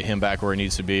trying to get him back where he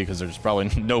needs to be? Because there's probably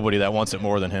nobody that wants it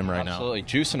more than him right now. Absolutely,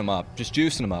 juicing him up, just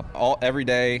juicing him up every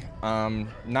day.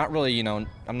 Not really, you know,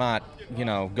 I'm not, you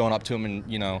know, going up to him and,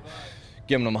 you know,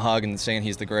 giving him a hug and saying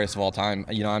he's the greatest of all time.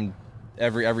 You know, I'm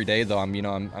every day though. I'm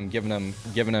giving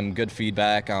him good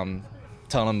feedback.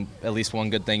 Telling him at least one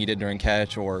good thing he did during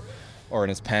catch or in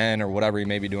his pen or whatever he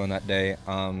may be doing that day.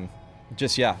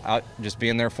 Just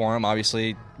being there for him.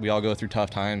 Obviously, we all go through tough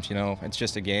times. You know, it's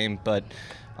just a game, but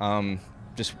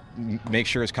just make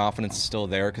sure his confidence is still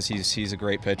there, because he's a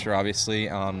great pitcher, obviously.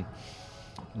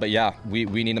 But yeah, we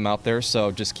need him out there,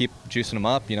 so just keep juicing him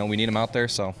up. You know, we need him out there,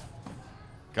 so.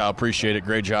 Kyle, appreciate it.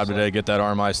 Great job today. Get that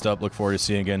arm iced up. Look forward to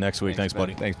seeing you again next week. Thanks,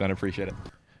 buddy. Thanks, Ben. I appreciate it.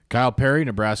 Kyle Perry,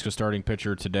 Nebraska starting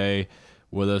pitcher today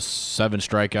with us. 7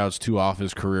 strikeouts, 2 off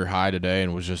his career high today,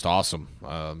 and was just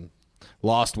awesome.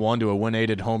 Lost 1 to a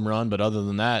wind-aided home run, but other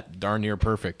than that, darn near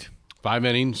perfect. 5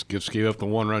 innings, gave up the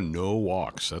 1 run, no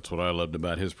walks. That's what I loved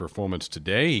about his performance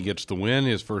today. He gets the win,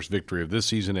 his first victory of this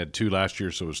season, had 2 last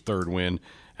year, so his 3rd win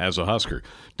as a Husker.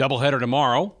 Doubleheader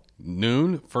tomorrow,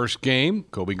 noon, first game.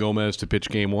 Kobe Gomez to pitch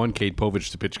game 1, Cade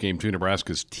Povich to pitch game 2.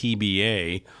 Nebraska's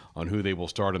TBA on who they will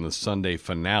start in the Sunday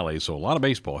finale. So a lot of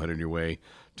baseball headed your way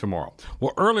tomorrow.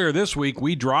 Well, earlier this week,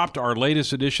 we dropped our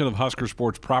latest edition of Husker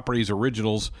Sports Properties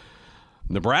Originals,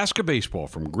 Nebraska Baseball,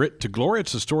 From Grit to Glory.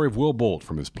 It's the story of Will Bolt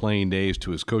from his playing days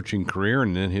to his coaching career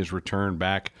and then his return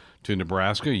back to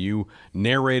Nebraska. You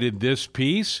narrated this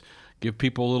piece. Give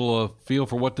people a little feel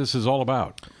for what this is all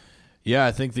about. Yeah,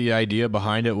 I think the idea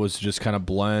behind it was just kind of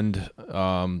blend,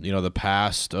 the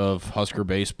past of Husker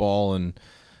baseball, and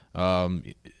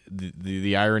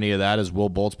the irony of that is Will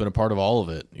Bolt's been a part of all of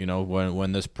it.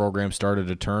 When this program started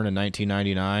to turn in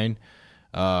 1999.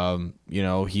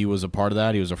 He was a part of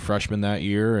that. He was a freshman that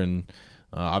year, and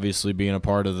obviously being a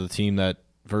part of the team, that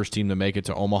first team to make it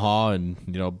to Omaha,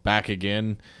 and back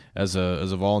again as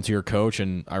a volunteer coach,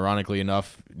 and ironically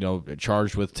enough,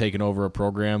 charged with taking over a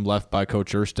program left by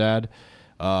Coach Erstad,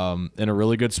 in a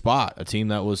really good spot, a team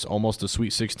that was almost a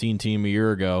Sweet 16 team a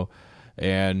year ago,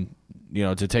 and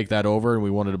to take that over, and we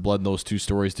wanted to blend those two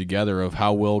stories together of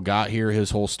how Will got here,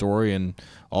 his whole story, and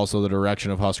also the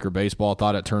direction of Husker baseball. I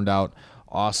thought it turned out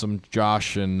awesome.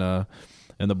 Josh and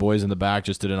the boys in the back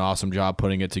just did an awesome job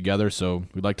putting it together. So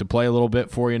we'd like to play a little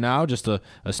bit for you now, just a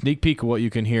sneak peek of what you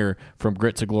can hear from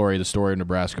Grit to Glory, the story of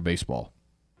Nebraska baseball.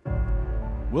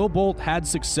 Will Bolt had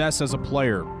success as a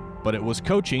player, but it was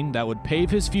coaching that would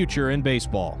pave his future in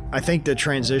baseball. I think the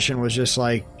transition was just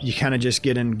like you kind of just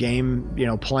get in game,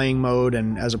 playing mode,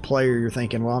 and as a player you're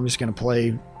thinking, well, I'm just going to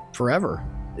play forever.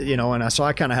 So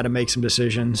I kind of had to make some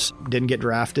decisions. Didn't get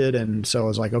drafted, and so I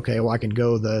was like, okay, well, I can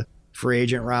go the free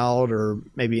agent route or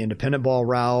maybe independent ball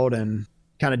route, and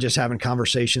kind of just having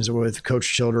conversations with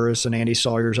Coach Childress and Andy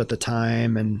Sawyers at the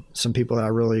time, and some people that I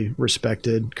really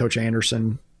respected, Coach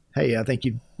Anderson. Hey, I think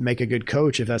you'd make a good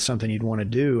coach if that's something you'd want to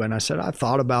do. And I said, I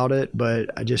thought about it, but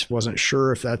I just wasn't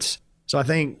sure if that's. So I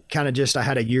think kind of just I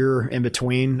had a year in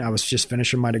between. I was just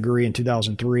finishing my degree in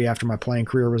 2003 after my playing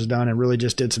career was done, and really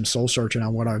just did some soul searching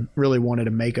on what I really wanted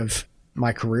to make of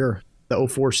my career. The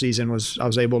 2004 season I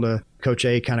was able to, Coach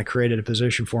A kind of created a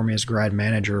position for me as grad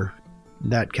manager.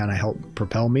 That kind of helped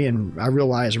propel me, and I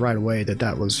realized right away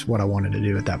that was what I wanted to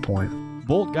do at that point.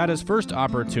 Bolt got his first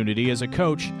opportunity as a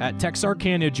coach at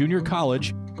Texarkana Junior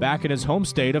College back in his home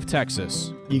state of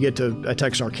Texas. You get to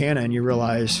Texarkana and you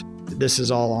realize this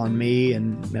is all on me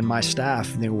and my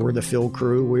staff. We're the field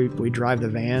crew. We drive the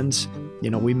vans.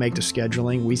 We make the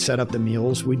scheduling. We set up the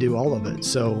meals. We do all of it.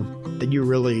 So that you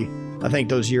really, I think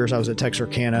those years I was at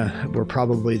Texarkana were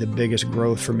probably the biggest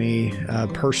growth for me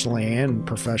personally and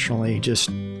professionally. Just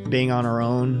being on our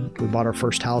own. We bought our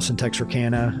first house in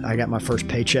Texarkana. I got my first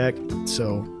paycheck.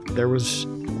 So there was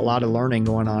a lot of learning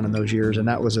going on in those years. And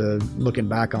that was looking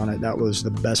back on it, that was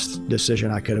the best decision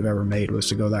I could have ever made, was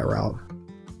to go that route.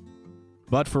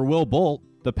 But for Will Bolt,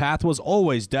 the path was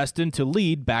always destined to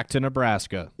lead back to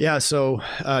Nebraska. Yeah, so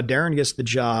Darren gets the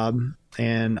job,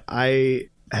 and I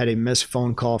had a missed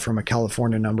phone call from a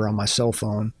California number on my cell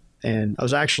phone. And I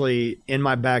was actually in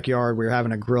my backyard. We were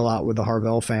having a grill out with the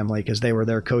Harvell family because they were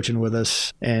there coaching with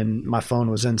us. And my phone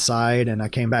was inside, and I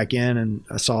came back in and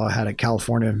I saw I had a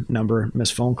California number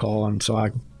missed phone call. And so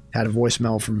I had a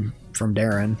voicemail from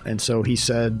Darren. And so he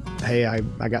said, hey,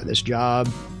 I got this job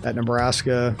at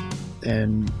Nebraska,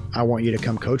 and I want you to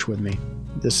come coach with me.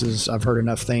 I've heard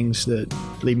enough things that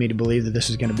lead me to believe that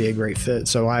this is going to be a great fit.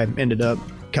 So I ended up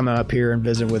coming up here and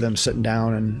visiting with him, sitting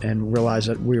down and realized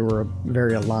that we were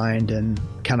very aligned and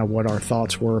kind of what our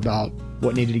thoughts were about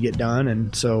what needed to get done.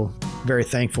 And so very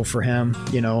thankful for him.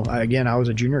 I was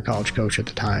a junior college coach at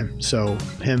the time. So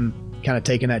him kind of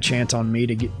taking that chance on me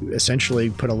to essentially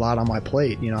put a lot on my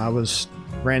plate.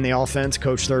 I ran the offense,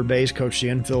 coached third base, coached the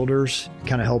infielders,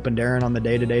 kind of helping Darren on the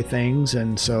day-to-day things.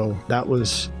 And so that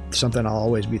was something I'll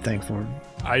always be thankful for.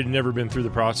 I'd never been through the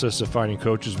process of finding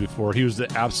coaches before. He was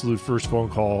the absolute first phone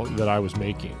call that I was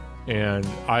making. And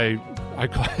I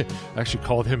actually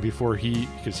called him before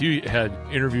because he had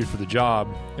interviewed for the job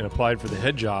and applied for the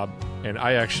head job. And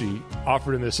I actually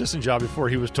offered him the assistant job before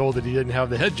he was told that he didn't have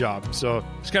the head job. So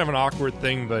it's kind of an awkward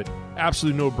thing, but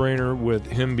absolute no-brainer with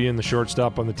him being the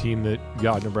shortstop on the team that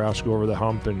got Nebraska over the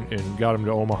hump and got him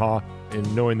to Omaha.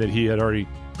 And knowing that he had already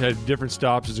had different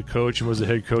stops as a coach and was the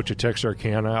head coach at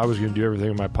Texarkana, I was going to do everything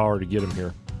in my power to get him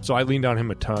here. So I leaned on him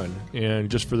a ton. And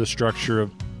just for the structure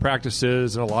of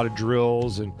practices and a lot of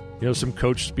drills and, some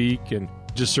coach speak and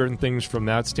just certain things from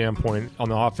that standpoint on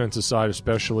the offensive side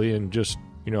especially, and just,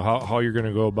 how you're going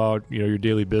to go about, your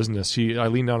daily business. I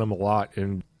leaned on him a lot,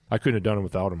 and I couldn't have done it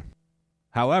without him.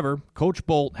 However, Coach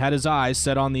Bolt had his eyes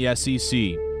set on the SEC,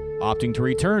 opting to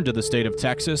return to the state of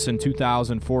Texas in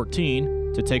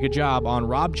 2014 to take a job on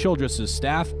Rob Childress's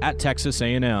staff at Texas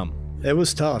A&M. It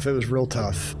was tough. It was real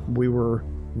tough. We were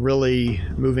really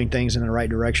moving things in the right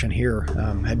direction here.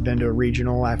 Had been to a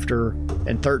regional after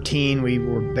in 13. We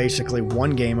were basically one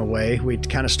game away. We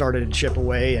kind of started to chip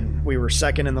away, and we were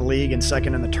second in the league and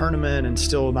second in the tournament and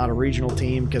still not a regional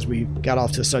team because we got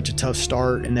off to such a tough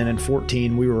start. And then in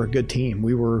 14, we were a good team.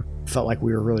 Felt like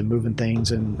we were really moving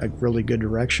things in a really good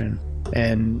direction.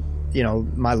 And,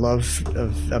 my love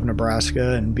of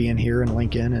Nebraska and being here in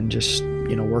Lincoln and just,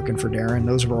 working for Darren,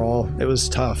 it was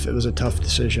tough. It was a tough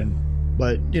decision.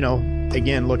 But,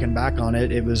 again, looking back on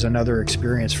it, it was another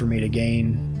experience for me to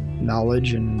gain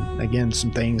knowledge and, again,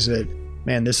 some things that,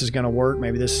 man, this is going to work.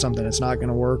 Maybe this is something that's not going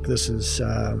to work. This is,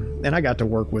 and I got to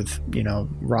work with,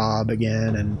 Rob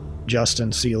again and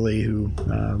Justin Seeley, who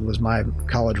was my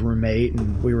college roommate,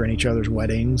 and we were in each other's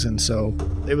weddings. And so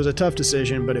it was a tough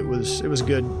decision, but it was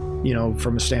good,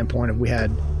 from a standpoint of we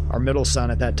had our middle son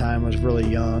at that time was really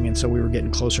young. And so we were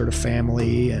getting closer to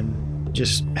family and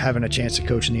just having a chance to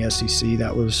coach in the SEC.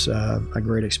 That was a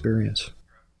great experience.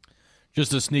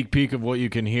 Just a sneak peek of what you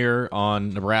can hear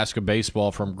on Nebraska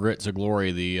baseball from Grit to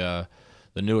Glory, the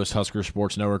newest Husker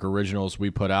Sports Network originals we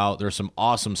put out. There's some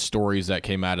awesome stories that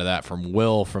came out of that from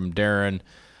Will, from Darren,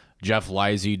 Jeff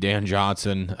Lisey, Dan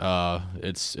Johnson.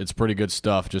 It's pretty good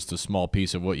stuff, just a small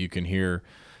piece of what you can hear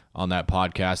on that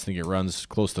podcast. I think it runs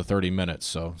close to 30 minutes,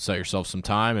 so set yourself some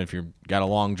time. If you've got a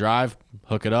long drive,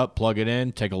 hook it up, plug it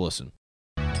in, take a listen.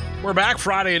 We're back,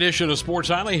 Friday edition of Sports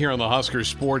Nightly here on the Husker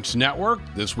Sports Network.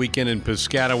 This weekend in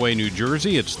Piscataway, New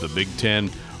Jersey, it's the Big Ten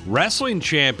Wrestling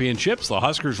Championships. The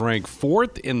Huskers rank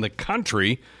 4th in the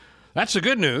country. That's the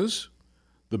good news.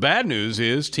 The bad news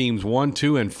is teams 1,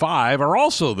 2, and 5 are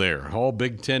also there, all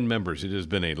Big Ten members. It has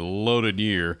been a loaded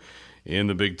year in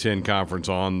the Big Ten Conference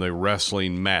on the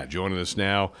wrestling mat. Joining us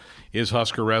now is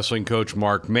Husker wrestling coach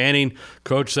Mark Manning.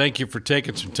 Coach, thank you for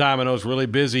taking some time. I know it's really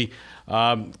busy.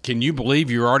 Can you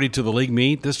believe you're already to the league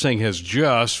meet? This thing has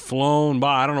just flown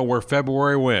by. I don't know where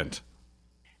February went.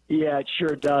 Yeah, it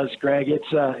sure does, Greg.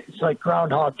 It's like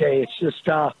Groundhog Day. It's just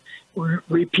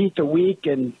repeat the week,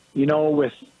 and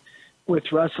with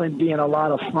wrestling being a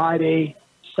lot of Friday,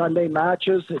 Sunday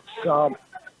matches, it's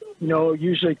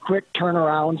usually quick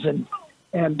turnarounds and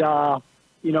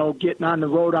getting on the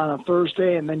road on a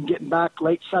Thursday and then getting back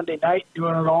late Sunday night,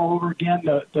 doing it all over again.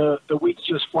 The weeks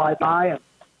just fly by, and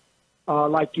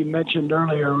like you mentioned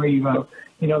earlier,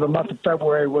 the month of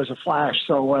February was a flash.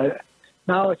 So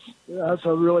now that's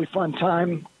a really fun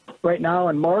time right now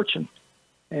in March,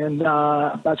 and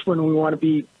that's when we want to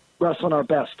be wrestling our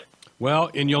best.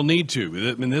 Well, and you'll need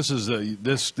to. I mean,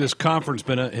 this conference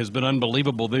has been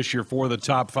unbelievable this year. 4 of the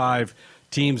top 5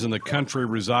 teams in the country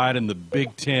reside in the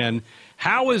Big Ten.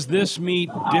 How is this meet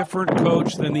different,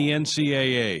 Coach, than the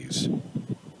NCAA's?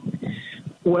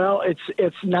 Well,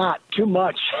 it's not too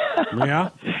much. Yeah.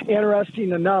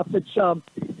 Interesting enough,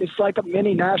 it's like a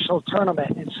mini national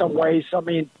tournament in some ways. I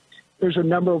mean, there's a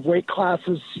number of weight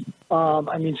classes.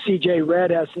 C.J.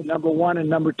 Redd has the number 1 and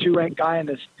number 2 ranked guy in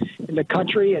the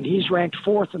country, and he's ranked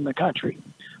 4th in the country.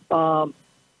 So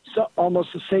almost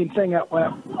the same thing at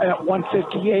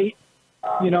 158,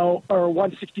 or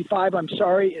 165. I'm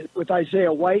sorry, with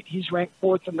Isaiah White, he's ranked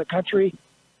 4th in the country,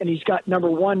 and he's got number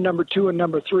 1, number 2, and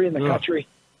number 3 in the country.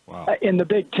 Wow. In the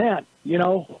Big Ten.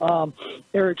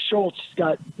 Eric Schultz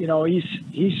got,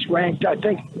 he's ranked, I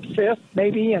think, 5th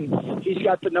maybe, and he's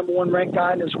got the number 1 ranked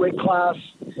guy in his weight class.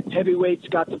 Heavyweight's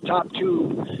got the top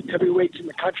 2 heavyweights in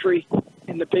the country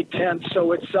in the Big Ten.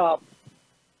 So it's,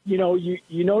 you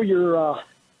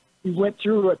went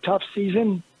through a tough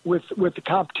season with the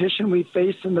competition we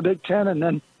faced in the Big Ten, and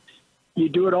then you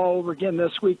do it all over again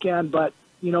this weekend. But,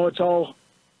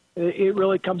 it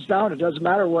really comes down. It doesn't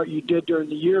matter what you did during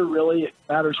the year, really. It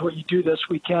matters what you do this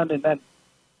weekend and then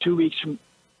 2 weeks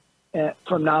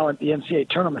from now at the NCAA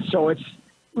tournament. So it's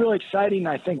really exciting.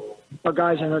 I think our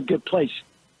guys are in a good place.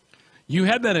 You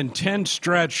had that intense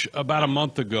stretch about a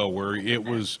month ago where it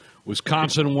was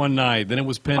Wisconsin one night, then it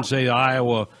was Penn State,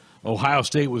 Iowa, Ohio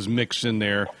State was mixed in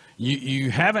there.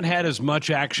 You haven't had as much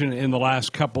action in the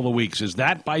last couple of weeks. Is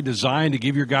that by design to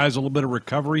give your guys a little bit of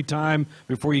recovery time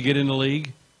before you get in the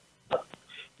league?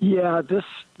 Yeah, this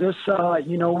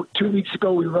 2 weeks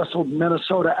ago we wrestled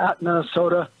Minnesota at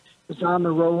Minnesota. It was on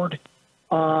the road.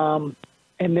 And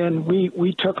then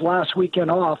we took last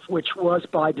weekend off, which was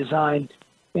by design.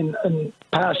 In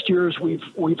past years,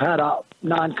 we've had a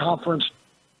non-conference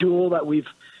duel that we've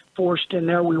forced in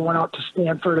there. We went out to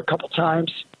Stanford a couple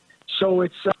times. So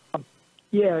it's,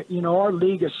 our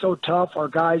league is so tough. Our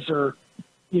guys are,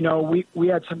 we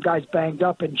had some guys banged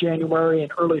up in January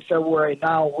and early February.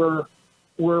 Now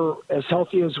we're as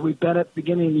healthy as we've been at the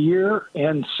beginning of the year.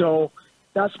 And so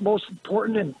that's most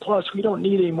important. And plus, we don't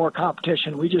need any more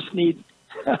competition. We just need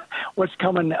what's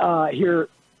coming here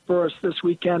for us this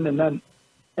weekend and then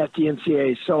at the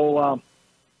NCAA. So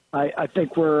I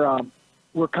think we're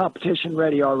competition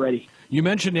ready already. You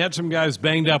mentioned you had some guys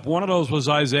banged up. One of those was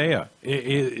Isaiah.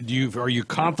 Are you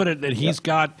confident that he's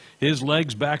got his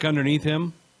legs back underneath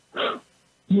him?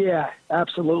 Yeah,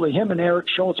 absolutely. Him and Eric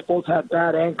Schultz both had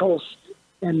bad ankles,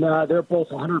 and they're both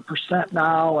 100%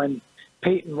 now. And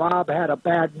Peyton Robb had a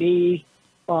bad knee,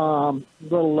 just a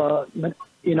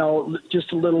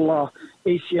little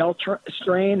ACL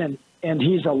strain, and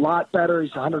he's a lot better.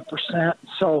 He's 100%.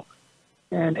 So,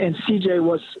 and CJ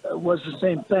was the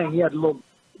same thing. He had a little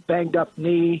banged up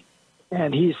knee,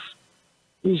 and he's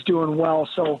doing well.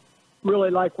 So,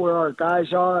 really like where our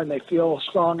guys are, and they feel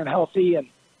strong and healthy. And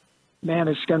man,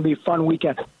 it's going to be a fun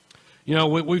weekend.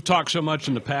 We've talked so much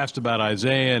in the past about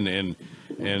Isaiah and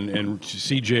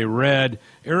CJ Redd.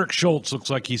 Eric Schultz looks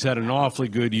like he's had an awfully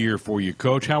good year for you,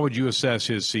 Coach. How would you assess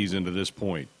his season to this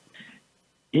point?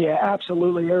 Yeah,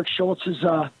 absolutely. Eric Schultz is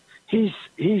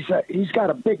he's got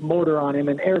a big motor on him,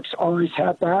 and Eric's always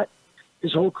had that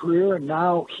his whole career, and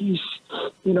now he's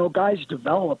guys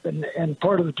develop, and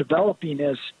part of the developing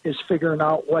is figuring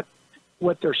out what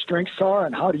their strengths are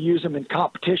and how to use them in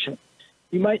competition.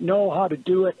 You might know how to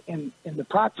do it in the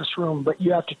practice room, but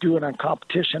you have to do it on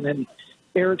competition, and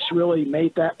Eric's really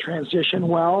made that transition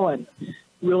well and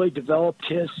really developed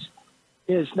his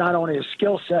not only his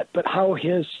skill set, but how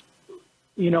his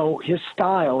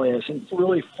style is, and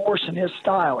really forcing his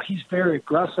style. He's very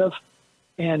aggressive,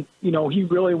 and, he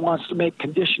really wants to make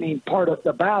conditioning part of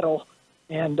the battle,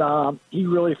 and he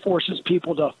really forces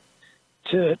people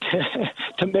to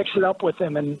mix it up with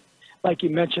him. And like you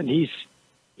mentioned, he's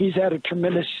had a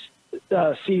tremendous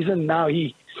season. Now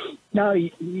he's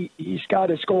got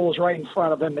his goals right in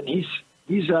front of him, and he's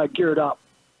geared up.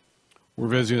 We're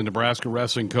visiting Nebraska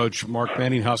wrestling coach Mark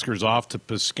Benning. Huskers off to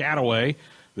Piscataway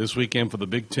this weekend for the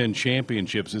Big Ten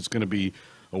Championships. It's going to be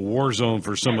a war zone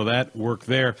for some of that work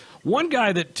there. One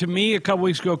guy that, to me, a couple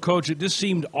weeks ago, Coach, it just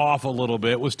seemed off a little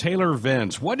bit was Taylor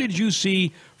Vence. What did you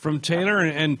see from Taylor?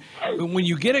 And when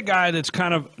you get a guy that's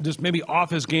kind of just maybe off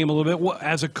his game a little bit,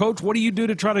 as a coach, what do you do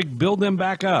to try to build them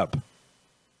back up?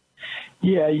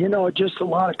 Yeah, just a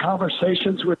lot of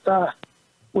conversations with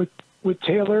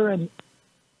Taylor. And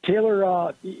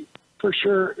Taylor, for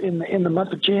sure, in the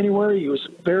month of January, he was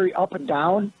very up and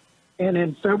down. And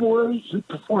in February, he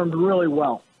performed really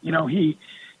well. He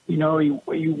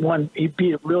won. He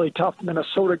beat a really tough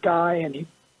Minnesota guy, and he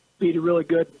beat a really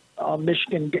good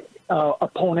Michigan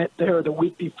opponent there the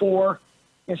week before.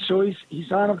 And so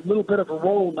he's on a little bit of a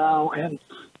roll now, and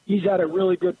he's at a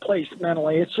really good place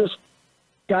mentally. It's just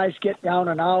guys get down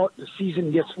and out. The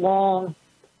season gets long,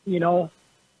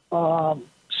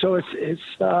 So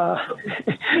it's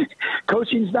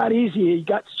coaching's not easy. You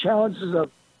got challenges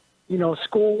of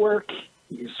schoolwork,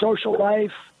 social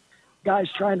life, guys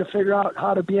trying to figure out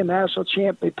how to be a national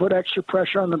champ. They put extra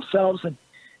pressure on themselves, and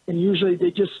usually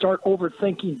they just start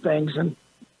overthinking things. And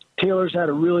Taylor's at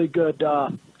a really good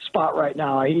spot right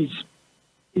now. He's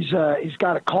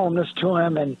got a calmness to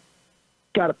him and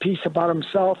got a peace about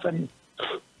himself, and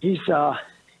he's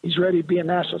ready to be a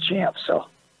national champ. So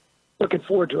looking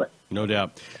forward to it. No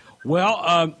doubt.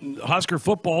 Well, Husker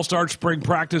football starts spring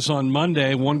practice on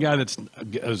Monday. One guy that's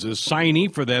as a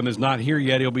signee for them is not here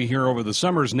yet. He'll be here over the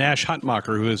summer. Is Nash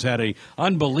Hutmacher, who has had an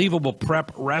unbelievable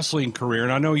prep wrestling career.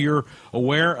 And I know you're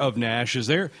aware of Nash.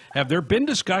 Have there been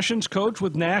discussions, Coach,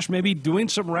 with Nash maybe doing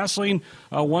some wrestling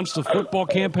once the football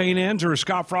campaign ends, or is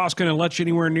Scott Frost going to let you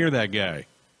anywhere near that guy?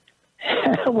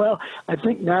 Well, I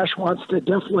think Nash wants to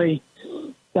definitely.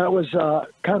 That was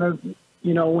kind of.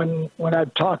 When I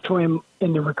talked to him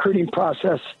in the recruiting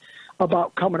process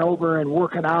about coming over and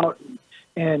working out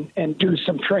and do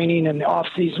some training in the off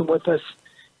season with us,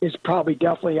 is probably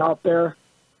definitely out there.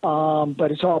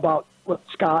 But it's all about what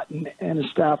Scott and his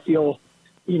staff feel,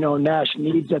 Nash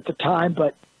needs at the time.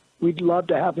 But we'd love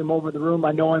to have him over the room.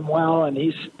 I know him well, and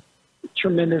he's a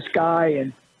tremendous guy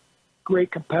and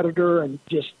great competitor and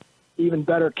just even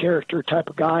better character type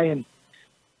of guy. And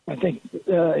I think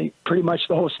pretty much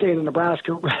the whole state of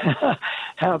Nebraska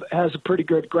has a pretty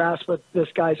good grasp of what this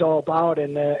guy's all about.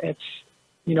 And it's,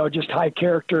 just high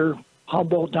character,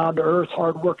 humble, down to earth,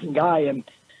 hardworking guy. And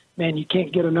man, you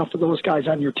can't get enough of those guys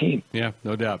on your team. Yeah,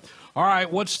 no doubt. All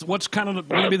right, what's kind of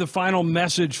going to be the final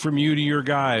message from you to your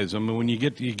guys? I mean, when you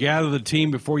gather the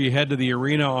team before you head to the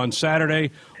arena on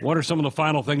Saturday, what are some of the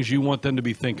final things you want them to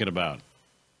be thinking about?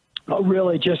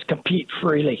 Really just compete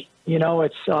freely.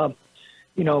 It's,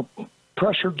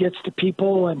 pressure gets to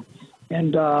people and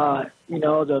the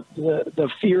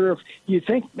fear of, you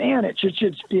think, man, it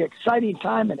should be an exciting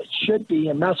time, and it should be,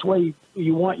 and that's the way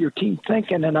you want your team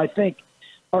thinking. And I think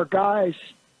our guys,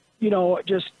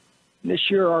 just this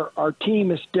year, our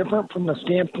team is different from the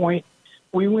standpoint.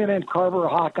 We went in Carver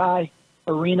Hawkeye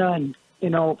Arena, and,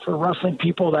 for wrestling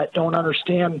people that don't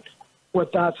understand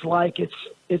what that's like,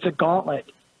 it's a gauntlet.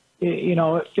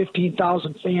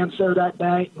 15,000 fans there that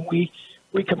night, and we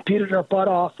competed our butt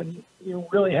off and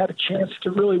really had a chance to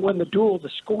really win the duel.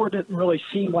 The score didn't really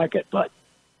seem like it, but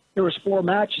there was 4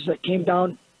 matches that came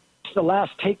down to the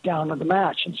last takedown of the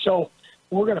match. And so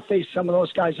we're going to face some of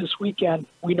those guys this weekend.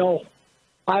 We know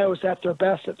Iowa's at their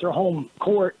best at their home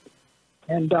court,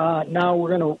 and now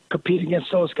we're going to compete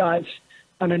against those guys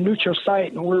on a neutral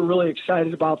site, and we're really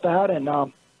excited about that, and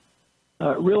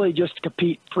really just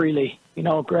compete freely,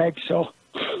 Greg. So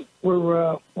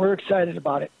we're excited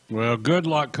about it. Well, good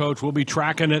luck, Coach. We'll be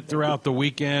tracking it throughout the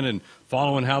weekend and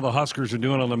following how the Huskers are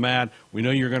doing on the mat. We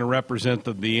know you're going to represent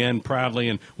the end proudly,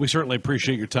 and we certainly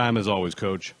appreciate your time as always,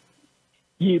 Coach.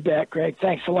 You bet, Greg.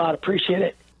 Thanks a lot. Appreciate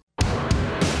it.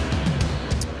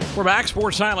 We're back,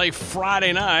 Sports Nightly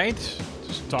Friday night.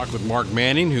 Just talk with Mark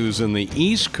Manning, who's in the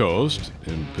East Coast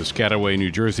in Piscataway,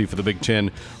 New Jersey for the Big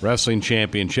Ten Wrestling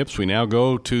Championships. We now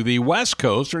go to the West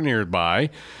Coast or nearby,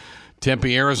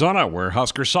 Tempe, Arizona, where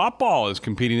Husker softball is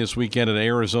competing this weekend at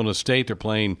Arizona State. They're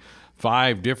playing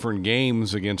 5 different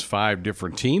games against 5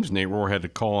 different teams. Nate Rohr had to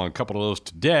call on a couple of those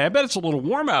today. I bet it's a little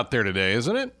warm out there today,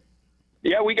 isn't it?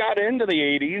 Yeah, we got into the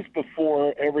 80s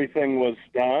before everything was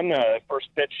done. First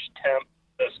pitch temp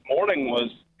this morning was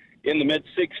in the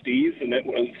mid-60s, and it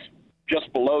was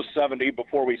just below 70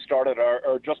 before we started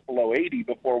or just below 80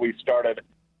 before we started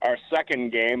our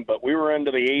second game. But we were into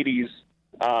the 80s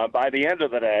by the end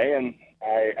of the day, and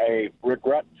I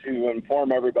regret to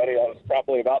inform everybody that was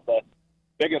probably about the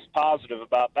biggest positive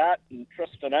about that, and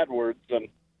Tristan Edwards, and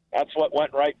that's what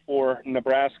went right for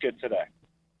Nebraska today.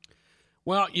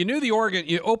 Well, you knew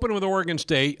you opened with Oregon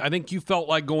State. I think you felt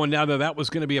like going down there that was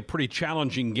going to be a pretty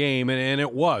challenging game, and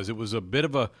it was. It was a bit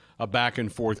of a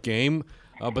back-and-forth game,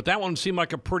 but that one seemed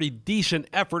like a pretty decent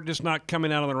effort, just not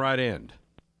coming out on the right end.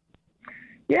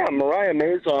 Yeah, Mariah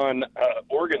Mazon,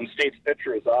 Oregon State's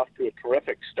pitcher, is off to a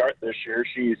terrific start this year.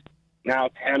 She's now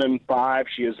 10-5.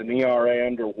 She has an ERA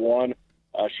under 1.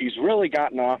 She's really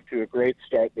gotten off to a great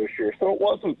start this year, so it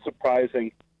wasn't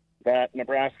surprising that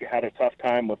Nebraska had a tough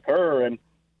time with her. And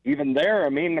even there,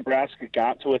 Nebraska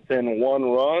got to within 1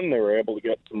 run. They were able to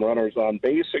get some runners on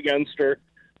base against her,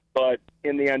 but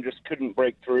in the end just couldn't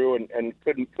break through and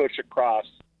couldn't push across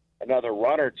another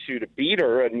run or two to beat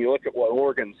her. And you look at what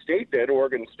Oregon State did.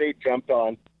 Oregon State jumped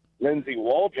on Lindsey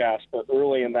Waljasper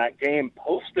early in that game,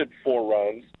 posted 4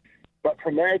 runs, but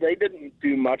from there they didn't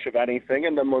do much of anything.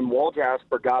 And then when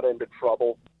Waljasper got into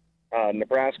trouble,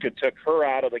 Nebraska took her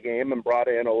out of the game and brought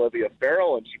in Olivia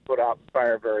Farrell, and she put out the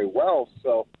fire very well.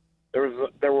 So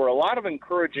there were a lot of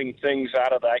encouraging things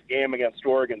out of that game against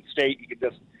Oregon State. You could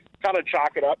just kind of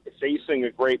chalk it up to facing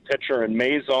a great pitcher in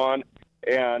Mazon,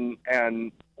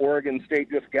 and Oregon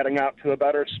State just getting out to a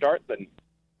better start than.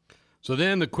 So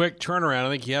then the quick turnaround, I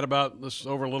think you had about a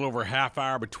little over a half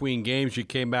hour between games. You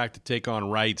came back to take on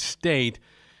Wright State.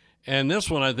 And this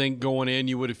one, I think, going in,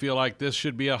 you would feel like this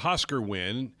should be a Husker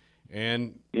win.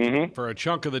 And for a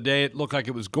chunk of the day, it looked like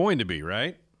it was going to be,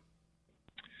 right?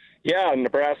 Yeah,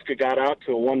 Nebraska got out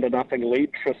to a 1-0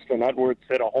 lead. Tristan Edwards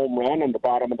hit a home run in the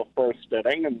bottom of the first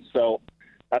inning. And so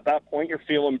at that point, you're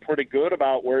feeling pretty good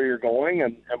about where you're going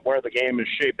and where the game is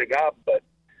shaping up. But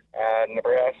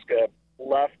Nebraska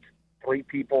left 3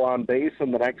 people on base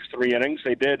in the next 3 innings.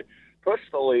 They did push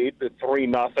the lead to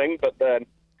 3-0, but then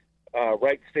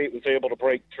Wright State was able to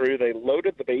break through. They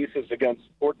loaded the bases against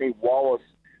Courtney Wallace,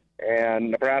 and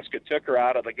Nebraska took her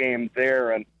out of the game there.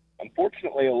 And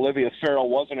unfortunately, Olivia Farrell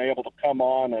wasn't able to come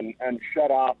on and shut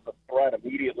off the threat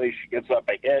immediately. She gets up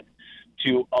a hit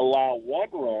to allow one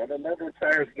run and then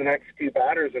retires the next two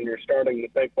batters, and you're starting to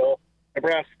think, well,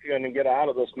 Nebraska's going to get out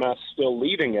of this mess still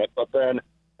leading it. But then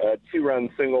a two-run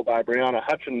single by Brianna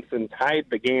Hutchinson tied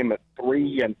the game at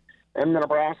 3, and the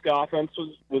Nebraska offense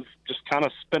was just kind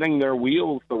of spinning their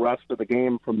wheels the rest of the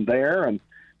game from there.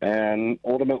 And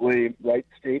ultimately, Wright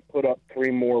State put up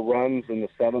 3 more runs in the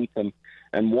 7th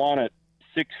and won it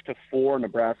 6-4.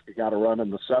 Nebraska got a run in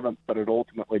the 7th, but it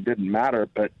ultimately didn't matter.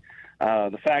 But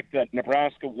the fact that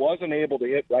Nebraska wasn't able to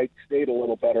hit Wright State a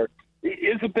little better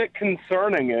is a bit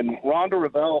concerning. And Rhonda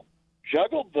Revelle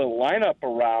juggled the lineup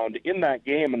around in that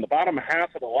game. In the bottom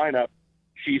half of the lineup,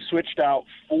 she switched out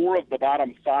 4 of the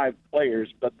bottom 5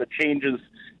 players, but the changes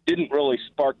didn't really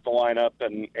spark the lineup,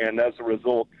 and as a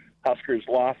result, Huskers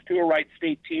lost to a Wright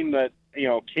State team that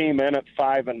came in at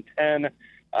 5-10.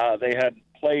 They had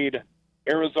played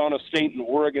Arizona State and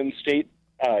Oregon State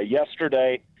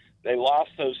yesterday. They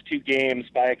lost those 2 games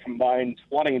by a combined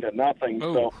 20-0.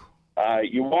 So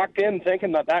you walked in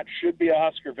thinking that should be a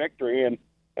Husker victory, and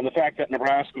the fact that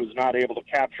Nebraska was not able to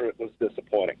capture it was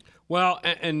disappointing. Well,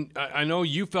 and I know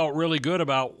you felt really good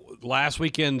about last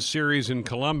weekend's series in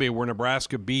Columbia where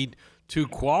Nebraska beat 2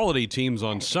 quality teams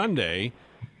on Sunday,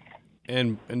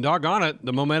 and doggone it,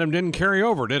 the momentum didn't carry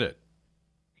over, did it?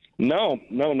 No,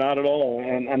 not at all,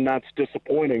 and that's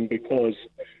disappointing because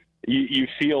you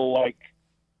feel like,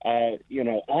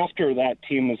 after that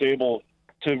team was able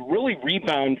to really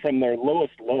rebound from their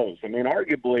lowest lows. I mean,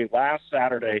 arguably last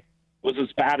Saturday was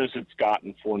as bad as it's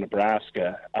gotten for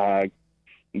Nebraska.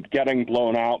 Getting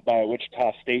blown out by a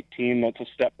Wichita State team that's a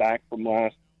step back from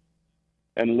last,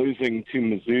 and losing to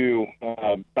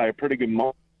Mizzou by a pretty good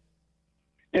margin.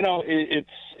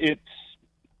 It's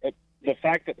the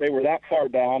fact that they were that far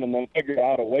down and then figured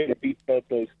out a way to beat both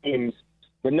those teams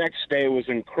the next day was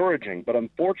encouraging. But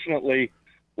unfortunately,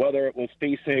 whether it was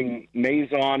facing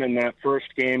Maison in that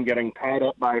first game, getting tied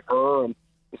up by her and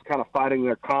just kind of fighting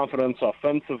their confidence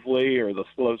offensively, or the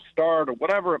slow start, or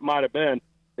whatever it might have been,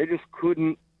 they just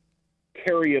couldn't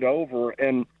carry it over.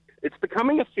 And it's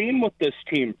becoming a theme with this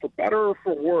team, for better or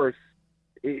for worse.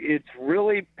 It's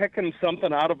really picking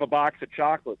something out of a box of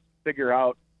chocolates to figure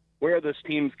out where this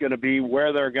team's going to be,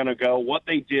 where they're going to go. What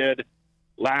they did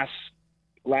last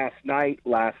night,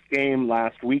 last game,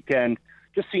 last weekend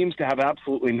just seems to have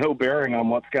absolutely no bearing on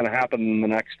what's going to happen in the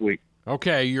next week.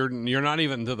 Okay, you're not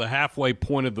even to the halfway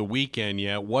point of the weekend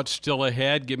yet. What's still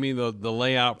ahead? Give me the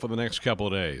layout for the next couple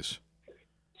of days.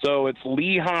 So it's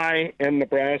Lehigh and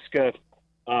Nebraska.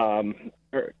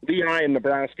 Lehigh and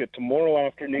Nebraska tomorrow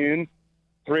afternoon,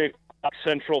 3 o'clock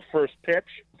Central first pitch.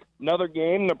 Another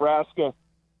game Nebraska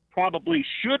probably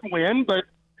should win, but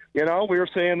we were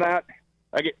saying that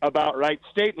about Wright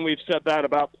State, and we've said that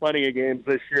about plenty of games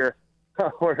this year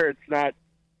where it's not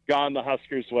gone the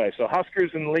Huskers' way. So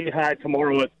Huskers and Lehigh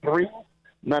tomorrow at 3,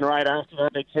 and then right after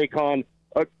that they take on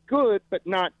a good but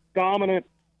not dominant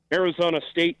Arizona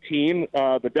State team.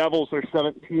 The Devils are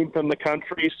 17th in the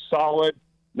country, solid,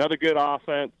 another good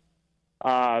offense.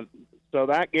 So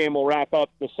that game will wrap up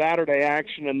the Saturday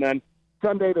action, and then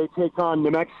Sunday they take on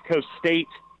New Mexico State,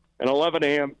 an 11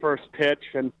 a.m. first pitch,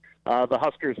 and the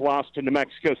Huskers lost to New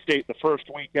Mexico State the first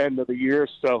weekend of the year,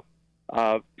 so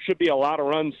should be a lot of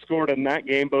runs scored in that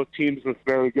game. Both teams with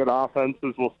very good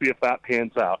offenses. We'll see if that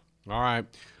pans out. All right.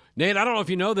 Nate, I don't know if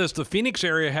you know this, the Phoenix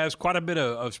area has quite a bit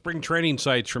of spring training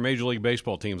sites for Major League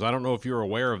Baseball teams. I don't know if you're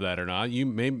aware of that or not.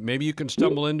 Maybe you can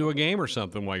stumble into a game or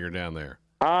something while you're down there.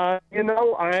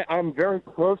 I'm very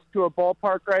close to a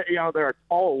ballpark right now. There are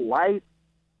tall lights.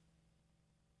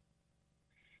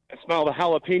 I smell the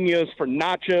jalapenos for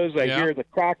nachos. I hear the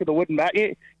crack of the wooden bat.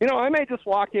 I may just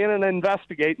walk in and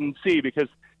investigate and see, because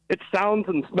it sounds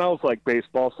and smells like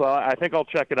baseball, so I think I'll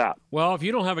check it out. Well, if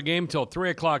you don't have a game till 3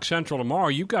 o'clock Central tomorrow,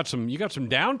 you got some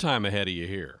downtime ahead of you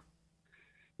here.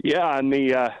 Yeah, and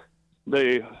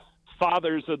the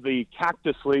fathers of the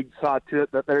Cactus League saw to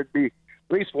it that there'd be at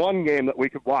least one game that we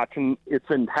could watch in its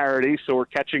entirety, so we're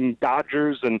catching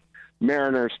Dodgers and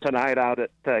Mariners tonight out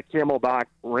at Camelback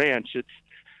Ranch. It's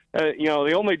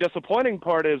the only disappointing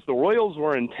part is the Royals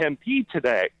were in Tempe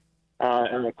today.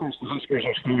 And, of course, the Huskers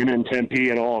are staying in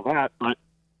Tempe and all of that. But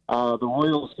the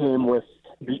Royals game with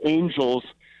the Angels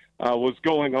was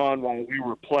going on while we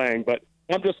were playing. But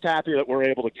I'm just happy that we're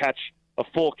able to catch a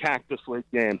full Cactus League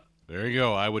game. There you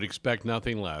go. I would expect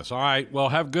nothing less. All right. Well,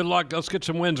 have good luck. Let's get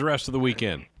some wins the rest of the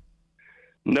weekend.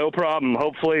 No problem.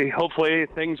 Hopefully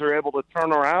things are able to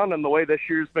turn around. And the way this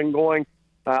year's been going,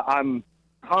 I'm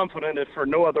confident, if for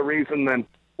no other reason than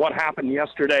what happened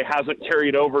yesterday hasn't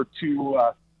carried over to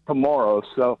tomorrow.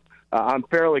 So I'm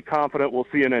fairly confident we'll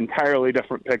see an entirely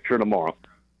different picture tomorrow.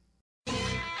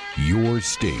 Your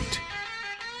state,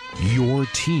 your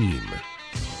team,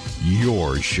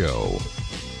 your show.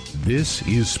 This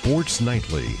is Sports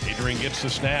Nightly. Adrian gets the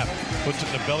snap, puts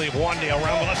it in the belly of Wandale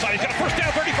around the left side. He's got a first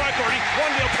down, 35-30.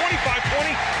 Wandale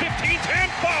 25-20,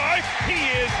 15-10-5. He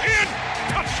is in.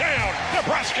 Touchdown,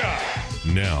 Nebraska.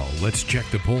 Now, let's check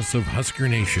the pulse of Husker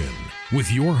Nation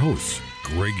with your hosts,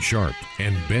 Greg Sharp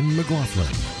and Ben McLaughlin.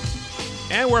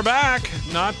 And we're back.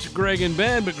 Not Greg and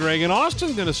Ben, but Greg and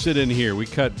Austin going to sit in here. We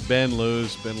cut Ben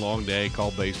loose. Been a long day,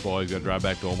 called baseball. He's going to drive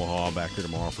back to Omaha, back here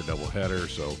tomorrow for doubleheader,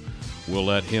 so we'll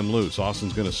let him loose.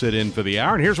 Austin's going to sit in for the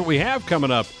hour, and here's what we have coming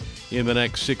up in the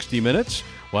next 60 minutes.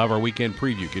 We'll have our weekend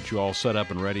preview, get you all set up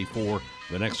and ready for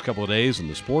the next couple of days in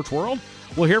the sports world.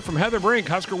 We'll hear from Heather Brink,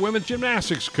 Husker women's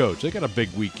gymnastics coach. They got a big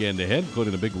weekend ahead,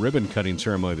 including a big ribbon-cutting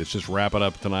ceremony that's just wrapping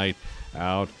up tonight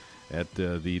out at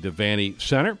the Devaney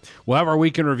Center. We'll have our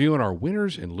weekend review and our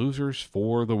winners and losers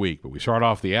for the week. But we start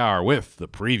off the hour with the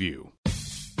preview.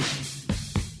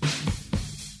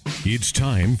 It's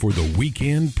time for the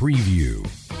weekend preview.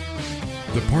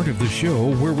 The part of the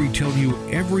show where we tell you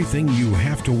everything you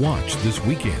have to watch this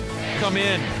weekend. Come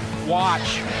in,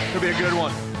 watch. It'll be a good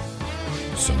one.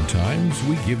 Sometimes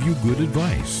we give you good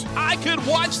advice. I could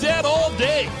watch that all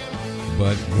day.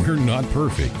 But we're not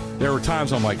perfect. There were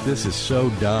times I'm like, this is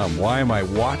so dumb. Why am I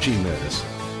watching this?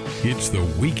 It's the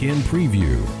weekend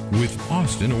preview with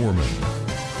Austin Orman.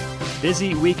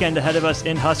 Busy weekend ahead of us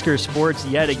in Husker sports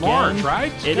yet again. March,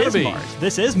 right? It is March.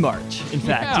 This is March, in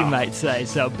fact, you might say.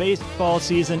 So baseball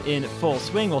season in full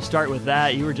swing. We'll start with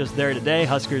that. You were just there today.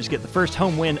 Huskers get the first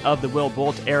home win of the Will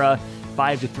Bolt era,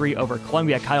 5-3 over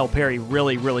Columbia. Kyle Perry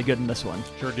really, really good in this one.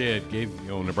 Sure did. Gave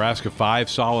Nebraska 5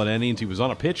 solid innings. He was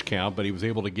on a pitch count, but he was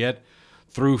able to get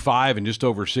through 5 in just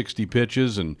over 60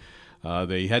 pitches, and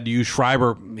they had to use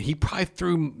Schreiber. He probably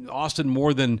threw Austin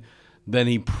more than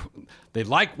he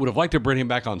would have liked to bring him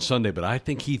back on Sunday, but I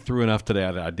think he threw enough today.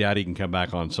 I doubt he can come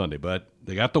back on Sunday. But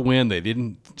they got the win. They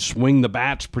didn't swing the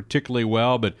bats particularly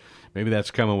well, but maybe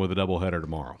that's coming with a doubleheader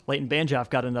tomorrow. Leighton Banjoff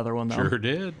got another one, though. Sure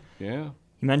did, yeah.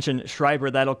 You mentioned Schreiber.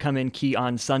 That'll come in key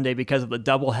on Sunday because of the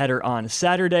doubleheader on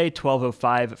Saturday,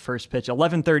 12:05 first pitch,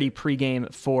 11:30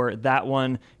 pregame for that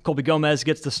one. Colby Gomez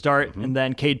gets the start, and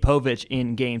then Cade Povich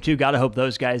in game 2. Got to hope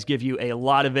those guys give you a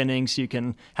lot of innings so you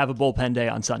can have a bullpen day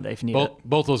on Sunday if you need it.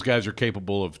 Both those guys are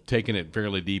capable of taking it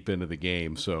fairly deep into the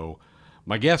game. So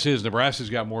my guess is Nebraska's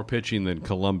got more pitching than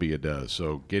Columbia does,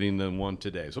 so getting them one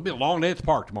today. So it'll be a long day at the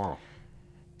park tomorrow.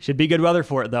 Should be good weather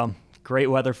for it, though.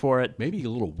 Great weather for it. Maybe a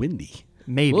little windy.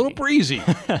 Maybe. A little breezy.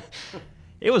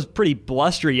 It was pretty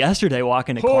blustery yesterday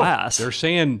walking to class. They're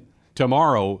saying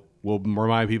tomorrow will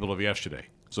remind people of yesterday.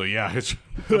 So, yeah,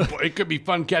 it could be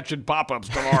fun catching pop-ups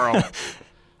tomorrow.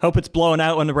 Hope it's blowing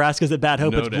out when Nebraska's at bat.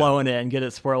 Hope No it's doubt. blowing in. Get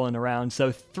it swirling around.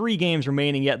 So 3 games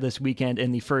remaining yet this weekend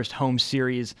in the first home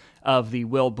series of the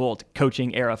Will Bolt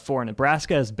coaching era for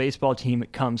Nebraska as the baseball team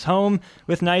comes home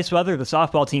with nice weather. The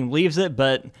softball team leaves it,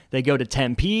 but they go to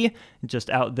Tempe. Just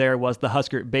out there was the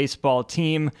Husker baseball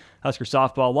team. Husker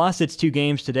softball lost its 2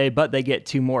 games today, but they get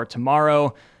 2 more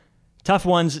tomorrow. Tough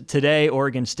ones today,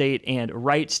 Oregon State and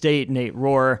Wright State. Nate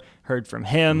Rohr, heard from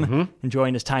him,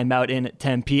 enjoying his time out in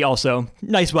Tempe. Also,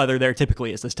 nice weather there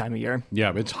typically is this time of year.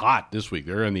 Yeah, it's hot this week.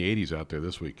 They're in the 80s out there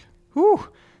this week. Whew.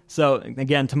 So,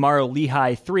 again, tomorrow,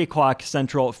 Lehigh, 3 o'clock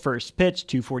Central first pitch,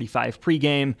 2:45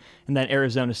 pregame, and then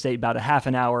Arizona State about a half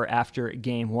an hour after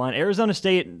Game 1. Arizona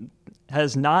State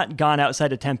has not gone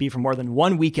outside of Tempe for more than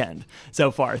 1 weekend so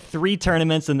far. 3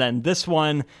 tournaments, and then this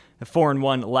one,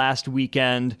 4-1 last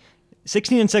weekend.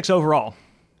 16-6 overall.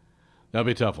 That'll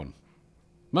be a tough one.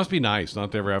 Must be nice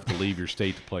not to ever have to leave your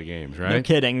state to play games, right? No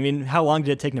kidding. I mean, how long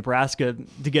did it take Nebraska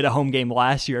to get a home game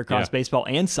last year across baseball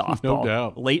and softball? No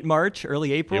doubt. Late March,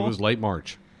 early April? It was late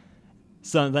March.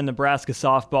 So then Nebraska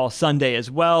softball Sunday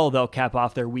as well. They'll cap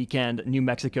off their weekend. New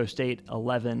Mexico State,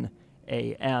 11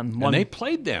 a.m. And they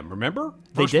played them, remember?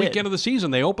 They First did. weekend of the season.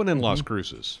 They opened in Las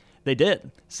Cruces. They did.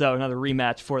 So another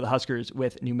rematch for the Huskers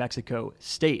with New Mexico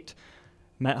State.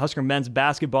 Husker men's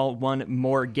basketball, 1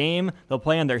 more game. They'll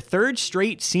play on their 3rd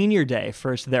straight senior day.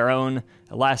 First their own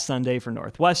last Sunday for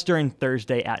Northwestern,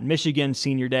 Thursday at Michigan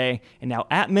senior day, and now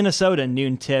at Minnesota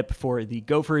noon tip for the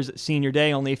Gophers senior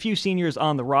day. Only a few seniors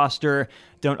on the roster.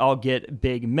 Don't all get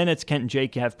big minutes. Kent and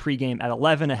Jake have pregame at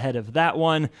 11 ahead of that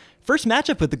one. First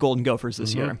matchup with the Golden Gophers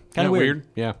this year. Kind of weird.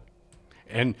 Yeah.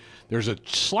 And there's a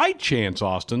slight chance,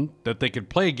 Austin, that they could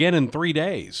play again in 3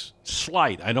 days.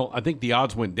 Slight. I think the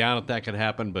odds went down if that could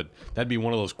happen, but that'd be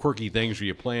one of those quirky things where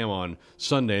you play them on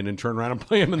Sunday and then turn around and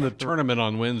play them in the tournament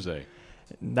on Wednesday.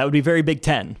 That would be very Big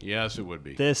Ten. Yes, it would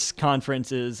be. This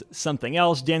conference is something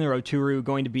else. Daniel Oturu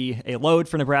going to be a load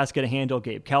for Nebraska to handle.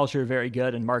 Gabe Kalsher, very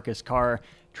good, and Marcus Carr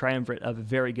triumvirate of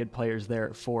very good players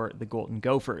there for the Golden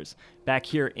Gophers. Back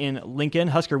here in Lincoln,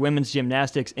 Husker women's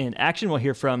gymnastics in action. We'll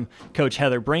hear from Coach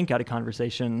Heather Brink. Got a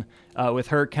conversation with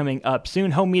her coming up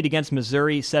soon. Home meet against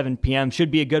Missouri, 7 p.m.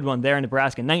 Should be a good one there.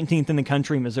 Nebraska 19th in the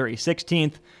country, Missouri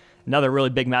 16th. Another really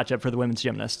big matchup for the women's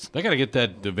gymnasts. They got to get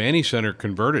that Devaney Center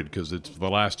converted because it's the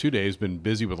last 2 days been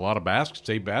busy with a lot of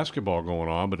state basketball going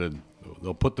on, but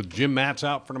they'll put the gym mats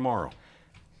out for tomorrow.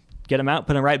 Get them out,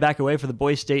 put them right back away for the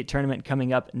Boys State tournament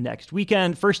coming up next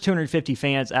weekend. First 250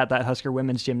 fans at that Husker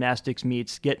women's gymnastics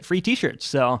meets get free T-shirts,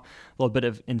 so a little bit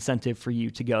of incentive for you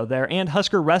to go there. And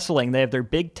Husker wrestling, they have their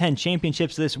Big Ten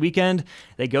championships this weekend.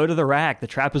 They go to the Rack, the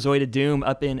Trapezoid of Doom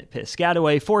up in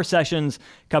Piscataway. 4 sessions,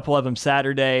 a couple of them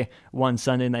Saturday, 1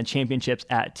 Sunday, and then championships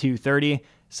at 2:30.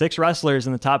 6 wrestlers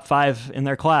in the top 5 in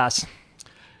their class.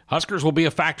 Huskers will be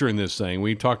a factor in this thing.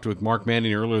 We talked with Mark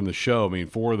Manning earlier in the show. I mean,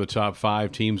 4 of the top 5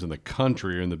 teams in the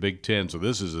country are in the Big Ten, so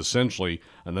this is essentially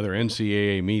another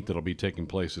NCAA meet that'll be taking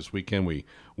place this weekend. We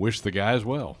wish the guys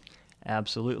well.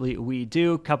 Absolutely, we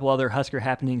do. A couple other Husker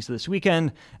happenings this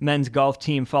weekend. Men's golf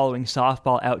team following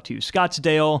softball out to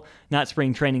Scottsdale. Not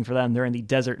spring training for them. They're in the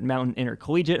Desert Mountain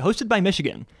Intercollegiate, hosted by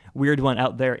Michigan. Weird one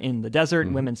out there in the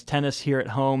desert. Women's tennis here at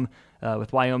home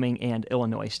with Wyoming and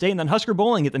Illinois State. And then Husker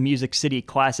bowling at the Music City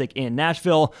Classic in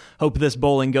Nashville. Hope this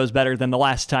bowling goes better than the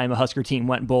last time a Husker team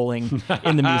went bowling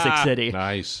in the Music City.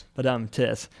 Nice. But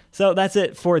tis. So that's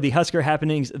it for the Husker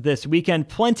happenings this weekend.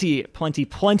 Plenty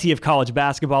of college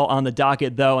basketball on the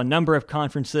docket, though. A number of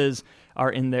conferences are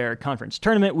in their conference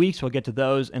tournament weeks. We'll get to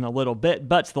those in a little bit,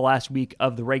 but it's the last week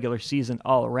of the regular season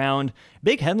all around.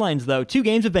 Big headlines, though. 2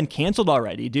 games have been canceled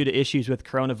already due to issues with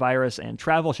coronavirus and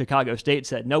travel. Chicago State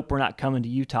said, nope, we're not coming to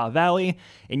Utah Valley.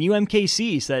 And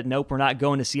UMKC said, nope, we're not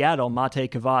going to Seattle. Mate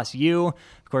Kavas U.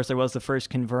 Of course, there was the first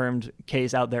confirmed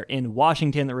case out there in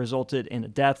Washington that resulted in a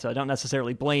death, so I don't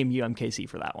necessarily blame UMKC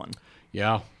for that one.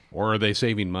 Yeah, or are they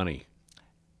saving money?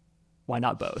 Why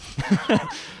not both?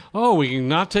 Oh, we can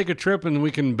not take a trip and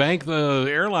we can bank the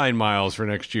airline miles for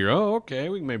next year. Oh, okay,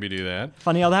 we can maybe do that.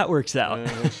 Funny how that works out.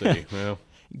 We'll see. Well,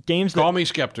 games call me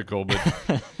skeptical,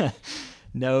 but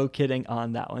no kidding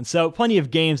on that one. So plenty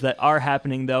of games that are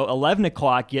happening, though. 11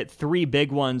 o'clock, get 3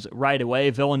 big ones right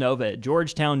away. Villanova at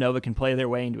Georgetown. Nova can play their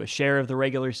way into a share of the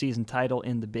regular season title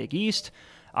in the Big East.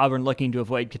 Auburn looking to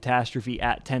avoid catastrophe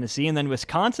at Tennessee. And then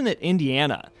Wisconsin at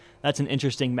Indiana. That's an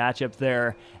interesting matchup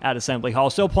there at Assembly Hall.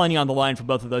 Still plenty on the line for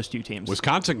both of those 2 teams.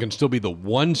 Wisconsin can still be the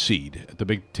 1 seed at the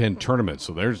Big Ten tournament.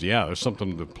 So there's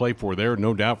something to play for there,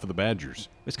 no doubt, for the Badgers.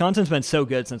 Wisconsin's been so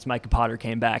good since Micah Potter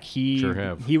came back. Sure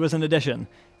have. He was an addition.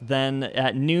 Then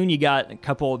at noon, you got a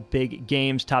couple big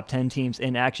games, top 10 teams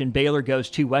in action. Baylor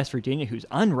goes to West Virginia, who's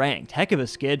unranked. Heck of a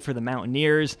skid for the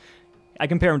Mountaineers. I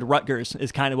compare them to Rutgers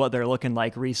is kind of what they're looking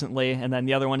like recently. And then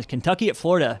the other one is Kentucky at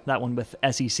Florida, that one with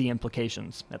SEC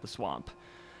implications at the Swamp.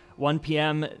 1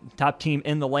 p.m., top team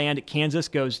in the land. Kansas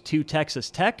goes to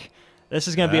Texas Tech. This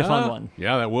is going to be a fun one.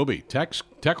 Yeah, that will be.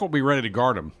 Tech will be ready to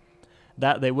guard them.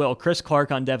 That they will. Chris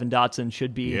Clark on Devin Dotson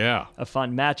should be a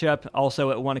fun matchup. Also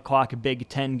at 1 o'clock, a Big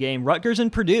Ten game. Rutgers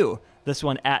and Purdue. This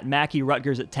one at Mackey.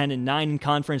 Rutgers at 10-9 in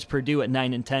conference. Purdue at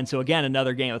 9-10. So again,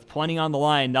 another game with plenty on the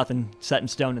line. Nothing set in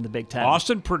stone in the Big Ten.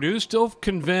 Austin, Purdue still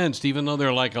convinced, even though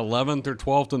they're like 11th or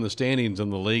 12th in the standings in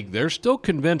the league, they're still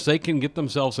convinced they can get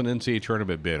themselves an NCAA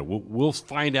tournament bid. We'll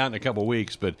find out in a couple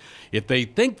weeks, but if they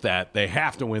think that, they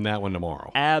have to win that one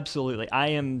tomorrow. Absolutely. I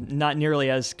am not nearly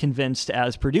as convinced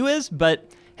as Purdue is, but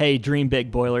hey, dream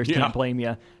big, Boilers. Can't blame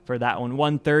you for that one.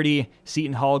 1:30,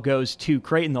 Seton Hall goes to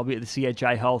Creighton. They'll be at the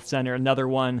CHI Health Center. Another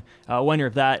one, winner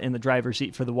of that in the driver's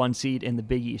seat for the 1 seed in the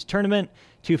Big East tournament.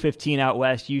 2:15 out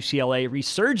west, UCLA,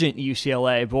 resurgent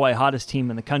UCLA. Boy, hottest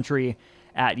team in the country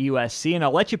at USC. And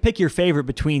I'll let you pick your favorite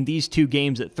between these 2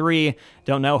 games at 3.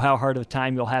 Don't know how hard of a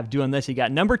time you'll have doing this. You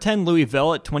got number 10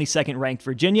 Louisville at 22nd ranked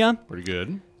Virginia. Pretty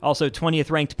good. Also 20th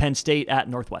ranked Penn State at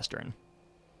Northwestern.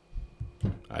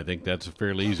 I think that's a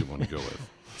fairly easy one to go with.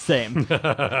 Same.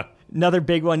 Another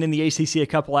big one in the ACC a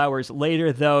couple hours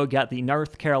later, though, got the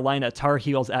North Carolina Tar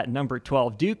Heels at number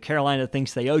 12 Duke. Carolina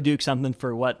thinks they owe Duke something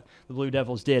for what the Blue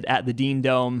Devils did at the Dean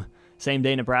Dome. Same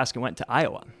day Nebraska went to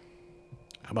Iowa.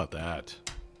 How about that?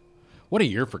 What a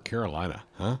year for Carolina,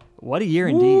 huh? What a year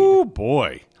indeed. Oh,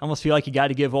 boy. Almost feel like you got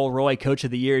to give old Roy Coach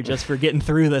of the Year just for getting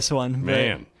through this one.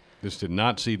 Man, just did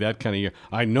not see that kind of year.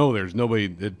 I know there's nobody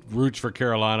that roots for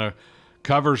Carolina,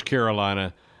 covers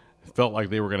Carolina. Felt like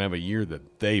they were going to have a year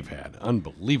that they've had.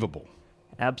 Unbelievable.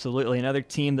 Absolutely. Another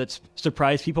team that's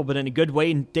surprised people, but in a good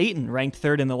way. Dayton, ranked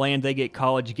 3rd in the land. They get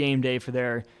College Game Day for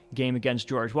their game against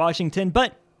George Washington.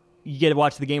 But you get to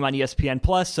watch the game on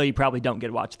ESPN+, so you probably don't get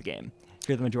to watch the game.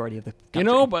 for the majority of the country. You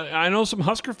know, but I know some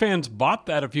Husker fans bought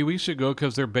that a few weeks ago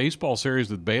because their baseball series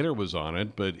with Baylor was on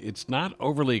it, but it's not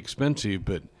overly expensive,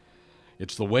 but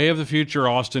it's the way of the future,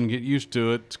 Austin. Get used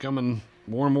to it. It's coming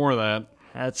more and more of that.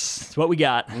 That's what we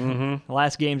got. The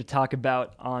last game to talk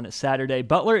about on Saturday,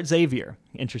 Butler at Xavier.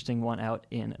 Interesting one out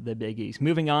in the Big East.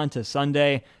 Moving on to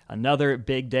Sunday, another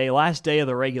big day, last day of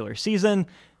the regular season.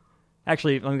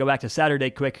 Actually, let me go back to Saturday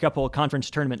quick. A couple of conference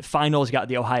tournament finals. Got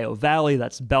the Ohio Valley.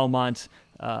 That's Belmont,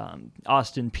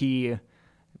 Austin P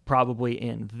probably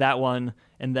in that one.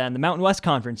 And then the Mountain West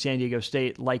Conference, San Diego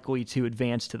State likely to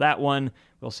advance to that one.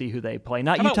 We'll see who they play.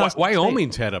 Not Utah State.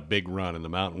 Wyoming's had a big run in the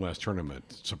Mountain West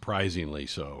tournament, surprisingly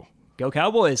so. Go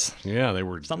Cowboys. Yeah, they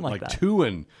were something like that.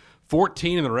 2-14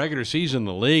 in the regular season in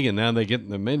the league, and now they get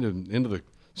them into the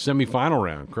semifinal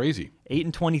round. Crazy.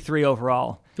 8-23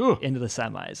 overall into the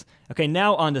semis. Okay,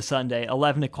 now on to Sunday,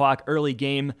 11 o'clock early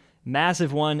game.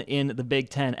 Massive one in the Big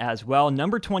Ten as well.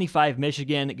 Number 25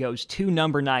 Michigan goes to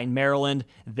number 9 Maryland.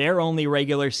 Their only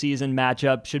regular season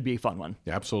matchup should be a fun one.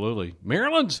 Absolutely.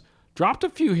 Maryland's dropped a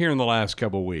few here in the last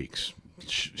couple weeks.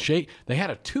 They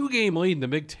had a 2-game lead in the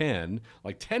Big Ten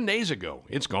like 10 days ago.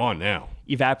 It's gone now.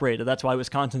 Evaporated. That's why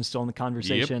Wisconsin's still in the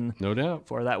conversation. Yep, no doubt.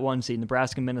 For that one seed.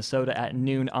 Nebraska, Minnesota at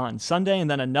noon on Sunday.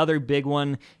 And then another big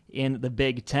one in the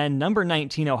Big Ten. Number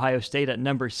 19 Ohio State at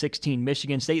number 16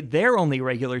 Michigan State. Their only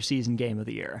regular season game of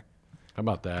the year. How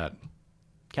about that?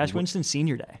 Cash Winston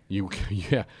Senior Day.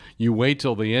 You wait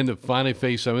till the end to finally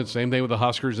face someone. Same thing with the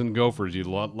Huskers and Gophers.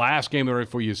 Last game right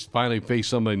before you finally face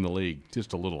somebody in the league.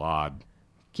 Just a little odd.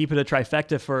 Keep it a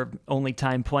trifecta for only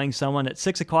time playing someone. At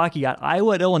 6 o'clock, you got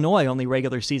Iowa at Illinois, only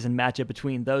regular season matchup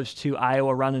between those two.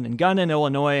 Iowa running and gunning.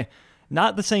 Illinois,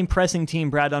 not the same pressing team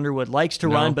Brad Underwood likes to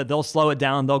run, but they'll slow it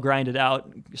down. They'll grind it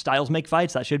out. Styles make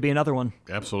fights. That should be another one.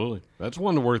 Absolutely. That's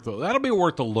one that'll be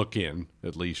worth a look in,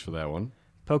 at least for that one.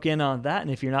 Poke in on that,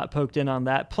 and if you're not poked in on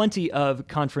that, plenty of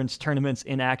conference tournaments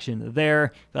in action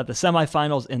there. Got the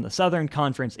semifinals in the Southern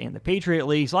Conference and the Patriot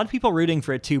Leagues. A lot of people rooting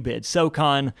for a 2-bid.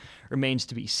 SoCon remains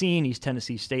to be seen. East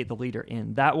Tennessee State the leader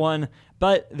in that one.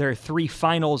 But there are 3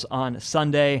 finals on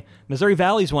Sunday. Missouri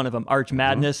Valley's one of them, Arch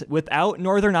Madness. Without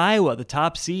Northern Iowa, the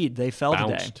top seed, they fell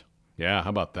today. Yeah,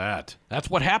 how about that? That's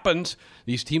what happens.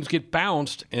 These teams get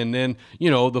bounced, and then,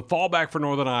 the fallback for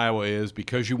Northern Iowa is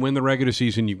because you win the regular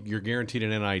season, you're guaranteed an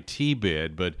NIT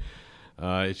bid, but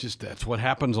that's what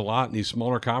happens a lot in these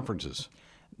smaller conferences.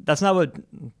 That's not what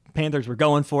Panthers were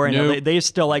going for. And they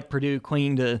still like Purdue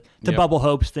clinging to bubble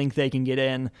hopes, think they can get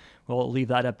in. We'll leave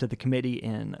that up to the committee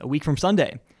in a week from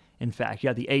Sunday. In fact, you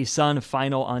got the A-Sun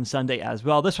final on Sunday as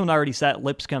well. This one already set,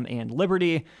 Lipscomb and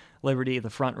Liberty. Liberty, the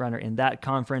front runner in that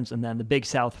conference, and then the Big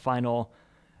South final,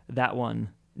 that one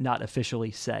not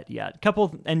officially set yet. A couple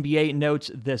NBA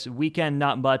notes this weekend,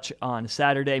 not much on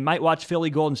Saturday. Might watch Philly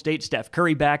Golden State. Steph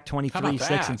Curry back, 23,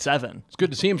 6, and 7. It's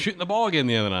good to see him shooting the ball again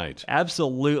the other night.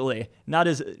 Absolutely. Not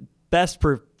his best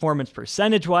performance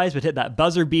percentage-wise, but hit that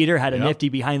buzzer beater, had a nifty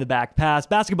behind-the-back pass.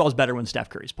 Basketball is better when Steph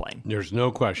Curry's playing. There's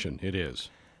no question. It is.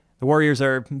 The Warriors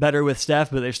are better with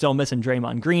Steph, but they're still missing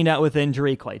Draymond Green out with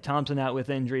injury, Klay Thompson out with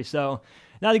injury. So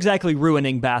not exactly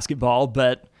ruining basketball,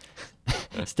 but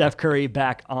Steph Curry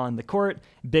back on the court.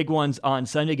 Big ones on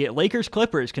Sunday. Get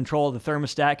Lakers-Clippers, control of the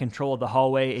thermostat, control of the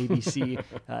hallway, ABC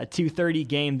 2:30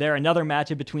 game there. Another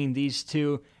matchup between these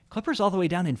two. Clippers all the way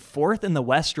down in 4th in the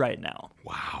West right now.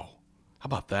 Wow. How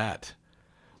about that?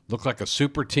 Look like a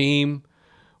super team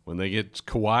when they get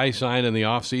Kawhi signed in the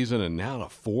offseason, and now to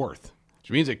 4th. Which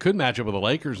means they could match up with the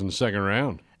Lakers in the second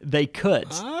round. They could.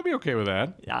 I'd be okay with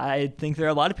that. I think there are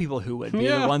a lot of people who would be.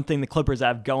 Yeah. The one thing the Clippers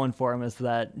have going for them is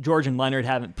that George and Leonard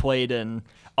haven't played in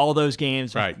all those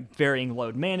games. Right. With varying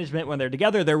load management. When they're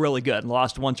together, they're really good.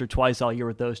 Lost once or twice all year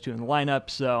with those two in the lineup.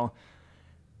 So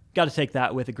got to take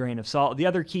that with a grain of salt. The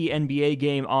other key NBA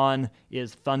game on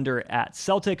is Thunder at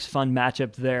Celtics. Fun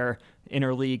matchup there.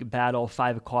 Interleague battle,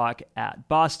 5 o'clock at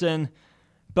Boston.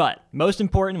 But most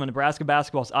important, when Nebraska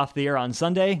basketball's off the air on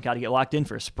Sunday, got to get locked in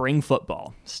for spring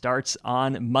football. Starts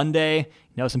on Monday. You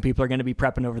know some people are going to be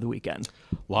prepping over the weekend.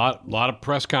 Lot of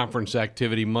press conference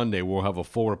activity Monday. We'll have a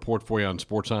full report for you on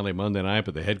Sports Sunday Monday night,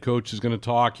 but the head coach is going to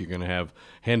talk. You're going to have a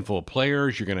handful of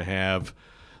players. You're going to have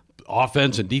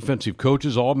offense and defensive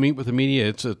coaches all meet with the media.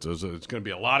 It's going to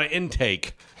be a lot of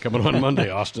intake coming on Monday,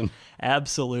 Austin.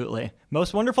 Absolutely.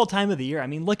 Most wonderful time of the year. I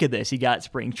mean, look at this. You got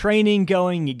spring training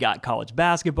going. You got college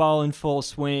basketball in full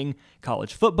swing.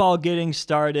 College football getting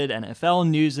started. NFL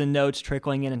news and notes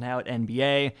trickling in and out.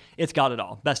 NBA. It's got it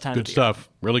all. Best time of the Good stuff.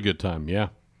 Really good time, yeah.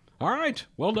 All right.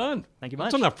 Well done. Thank you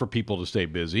much. That's enough for people to stay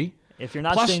busy. If you're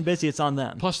not staying busy, it's on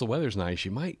them. Plus, the weather's nice.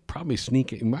 You might probably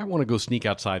you might want to go sneak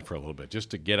outside for a little bit just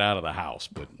to get out of the house.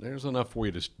 But there's enough for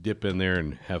you to dip in there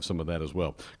and have some of that as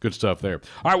well. Good stuff there.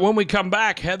 All right, when we come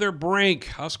back, Heather Brink,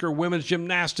 Husker women's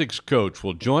gymnastics coach,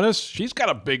 will join us. She's got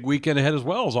a big weekend ahead as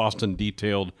well, as Austin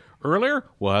detailed earlier.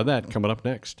 We'll have that coming up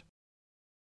next.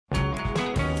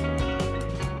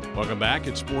 Welcome back.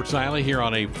 It's Sports Nightly here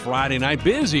on a Friday night.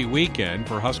 Busy weekend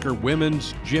for Husker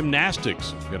women's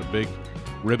gymnastics. We've got a big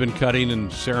ribbon cutting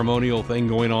and ceremonial thing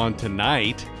going on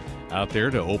tonight out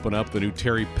there to open up the new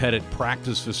Terry Pettit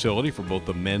practice facility for both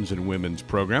the men's and women's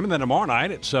program. And then tomorrow night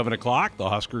at 7 o'clock, the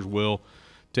Huskers will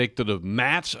take to the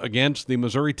mats against the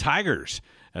Missouri Tigers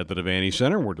at the Devaney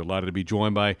Center. We're delighted to be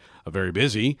joined by a very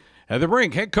busy Heather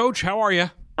Brink. Head coach, how are you?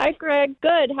 Hi, Greg.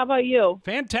 Good. How about you?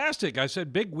 Fantastic. I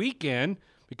said big weekend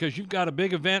because you've got a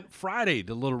big event Friday,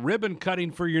 the little ribbon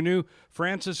cutting for your new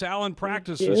Francis Allen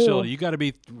practice facility. You got to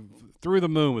be through the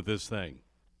moon with this thing.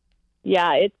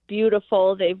 Yeah, it's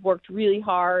beautiful. They've worked really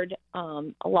hard. A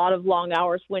lot of long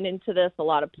hours went into this. A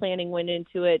lot of planning went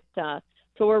into it. So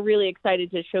we're really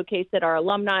excited to showcase it. Our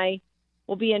alumni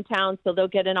will be in town, so they'll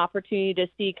get an opportunity to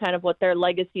see kind of what their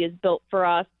legacy has built for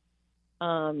us.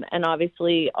 And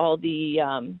obviously all the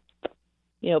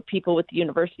people with the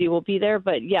university will be there.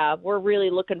 But, yeah, we're really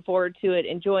looking forward to it,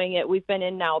 enjoying it. We've been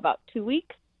in now about 2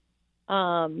 weeks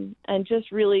and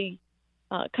just really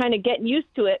kind of getting used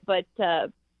to it,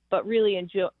 but really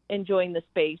enjoying the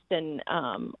space and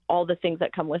all the things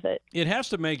that come with it. It has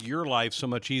to make your life so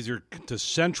much easier to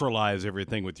centralize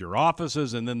everything with your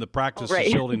offices and then the practice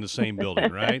facility in the same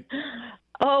building, right?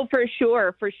 Oh, for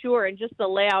sure. And just the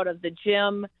layout of the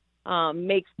gym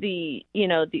makes the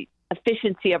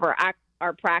efficiency of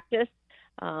our practice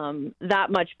that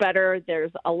much better.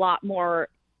 There's a lot more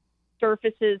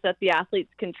surfaces that the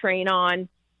athletes can train on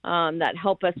that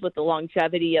help us with the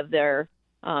longevity of their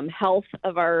health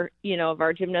of our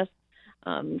gymnasts.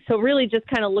 So really just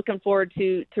kind of looking forward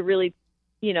to really,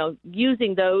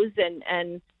 using those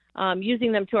and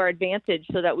using them to our advantage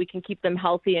so that we can keep them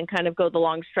healthy and kind of go the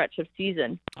long stretch of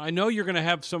season. I know you're going to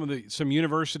have some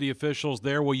university officials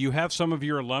there. Will you have some of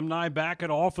your alumni back at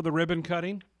all for the ribbon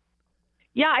cutting?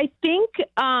 Yeah, I think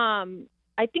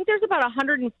there's about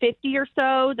 150 or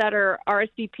so that are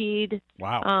RSVP'd.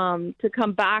 Wow. To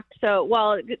come back. So,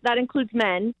 that includes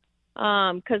men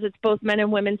because it's both men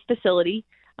and women's facility.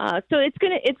 So it's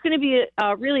gonna be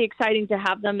really exciting to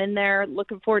have them in there.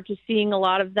 Looking forward to seeing a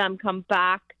lot of them come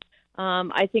back.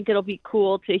 I think it'll be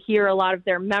cool to hear a lot of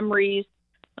their memories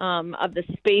of the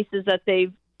spaces that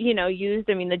they've used.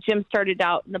 I mean, the gym started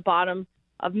out in the bottom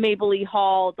of Maple Lee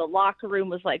Hall. The locker room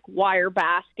was like wire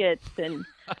baskets, and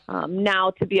now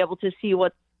to be able to see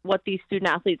what these student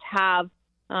athletes have,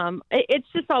 it's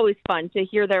just always fun to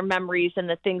hear their memories and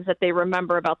the things that they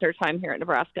remember about their time here at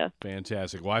Nebraska.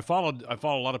 Fantastic. Well, I followed a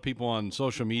lot of people on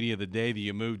social media the day that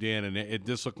you moved in, and it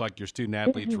just looked like your student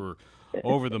athletes were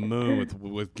over the moon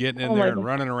with getting in there and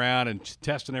running around and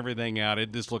testing everything out.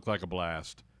 It just looked like a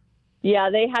blast.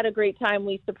 Yeah, they had a great time.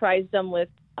 We surprised them with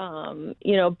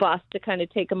bus to kind of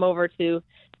take them over to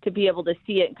be able to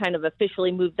see it and kind of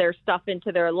officially move their stuff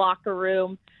into their locker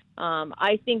room.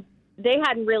 I think they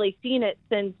hadn't really seen it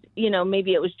since,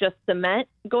 maybe it was just cement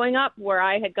going up, where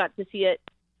I had got to see it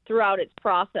throughout its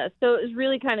process. So it was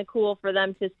really kind of cool for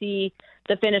them to see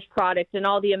the finished product and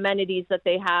all the amenities that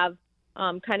they have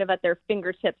kind of at their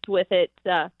fingertips with it.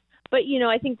 But,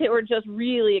 I think they were just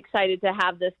really excited to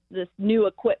have this new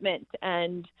equipment,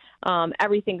 and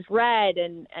everything's red,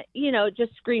 and, it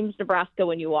just screams Nebraska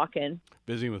when you walk in.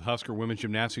 Visiting with Husker women's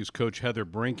gymnastics coach Heather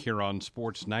Brink here on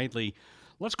Sports Nightly.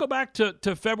 Let's go back to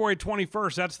February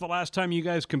 21st. That's the last time you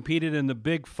guys competed in the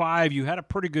Big Five. You had a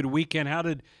pretty good weekend. How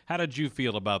did you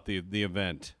feel about the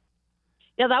event?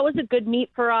 Yeah, that was a good meet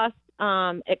for us.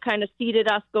 It kind of seeded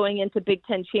us going into Big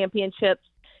Ten championships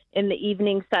in the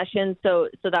evening session. So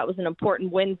that was an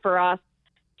important win for us,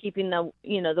 keeping the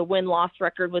win-loss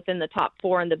record within the top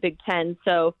four in the Big Ten.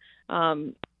 So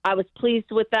I was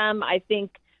pleased with them. I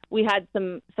think we had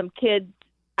some kids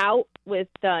out with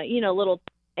little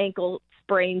ankle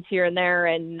sprains here and there,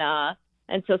 and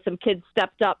so some kids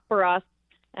stepped up for us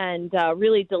and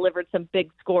really delivered some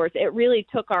big scores. It really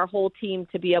took our whole team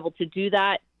to be able to do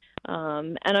that,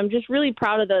 and I'm just really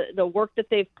proud of the work that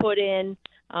they've put in,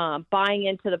 buying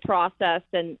into the process,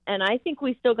 and I think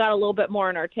we still got a little bit more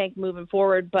in our tank moving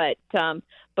forward, but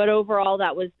overall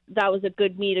that was a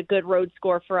good meet, a good road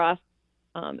score for us,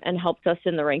 and helped us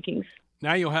in the rankings.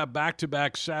 Now you'll have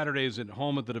back-to-back Saturdays at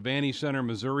home at the Devaney Center.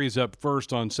 Missouri's up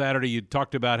first on Saturday. You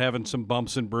talked about having some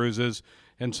bumps and bruises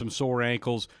and some sore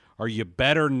ankles. Are you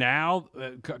better now,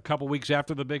 a couple weeks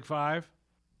after the Big Five?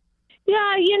 Yeah,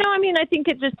 I think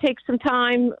it just takes some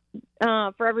time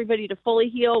for everybody to fully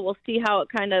heal. We'll see how it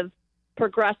kind of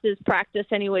progresses. Practice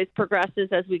anyways progresses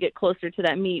as we get closer to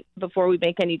that meet before we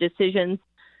make any decisions.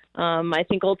 I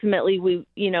think ultimately we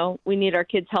need our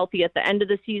kids healthy at the end of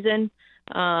the season.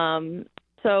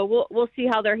 So we'll see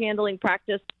how they're handling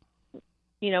practice,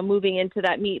 moving into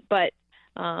that meet. But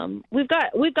we've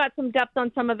got some depth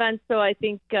on some events, so I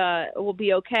think we'll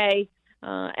be okay.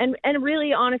 And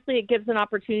really, honestly, it gives an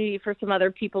opportunity for some other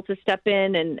people to step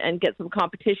in and get some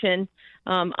competition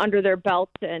under their belt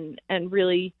and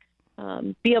really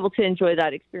be able to enjoy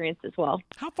that experience as well.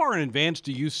 How far in advance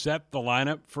do you set the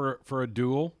lineup for a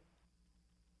duel?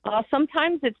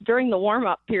 Sometimes it's during the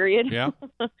warm-up period. Yeah.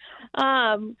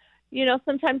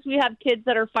 Sometimes we have kids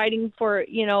that are fighting for,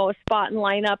 a spot in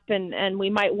lineup, and we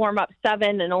might warm up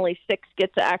 7 and only 6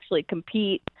 get to actually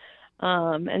compete.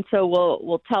 And so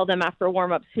we'll tell them after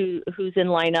warm-ups who's in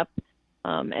lineup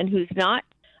and who's not.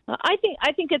 I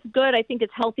think it's good. I think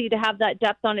it's healthy to have that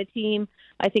depth on a team.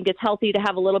 I think it's healthy to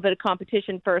have a little bit of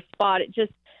competition for a spot. It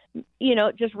just,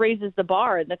 it just raises the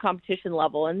bar and the competition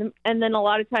level. And then a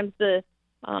lot of times the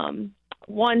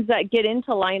ones that get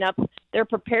into lineup, they're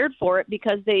prepared for it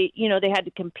because they had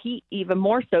to compete even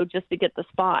more so just to get the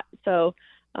spot. So,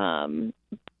 some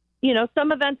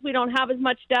events we don't have as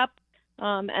much depth,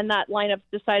 and that lineup's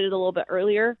decided a little bit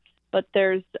earlier, but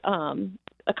there's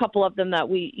a couple of them that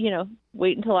we,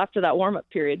 wait until after that warm-up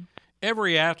period.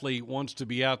 Every athlete wants to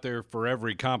be out there for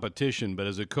every competition, but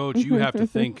as a coach, you have to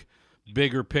think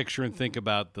bigger picture and think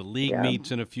about the league meets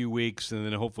in a few weeks and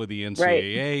then hopefully the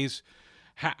NCAAs.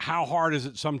 Right. How hard is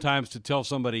it sometimes to tell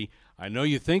somebody, I know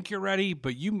you think you're ready,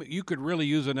 but you could really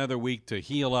use another week to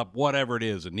heal up whatever it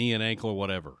is, a knee, an ankle, or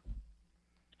whatever?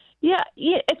 Yeah,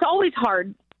 it's always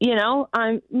hard.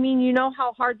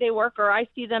 How hard they work, or I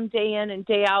see them day in and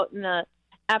day out, and the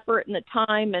effort and the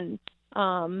time and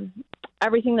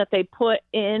everything that they put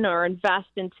in or invest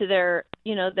into their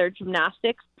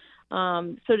gymnastics.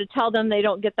 So to tell them they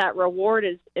don't get that reward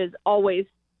is always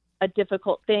a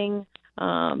difficult thing.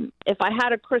 If I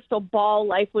had a crystal ball,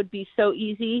 life would be so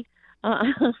easy.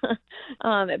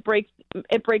 It breaks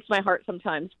my heart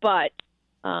sometimes, but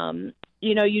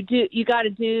you got to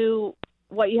do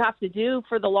what you have to do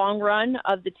for the long run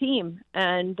of the team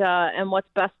and what's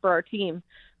best for our team.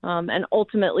 And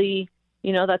ultimately,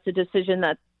 that's a decision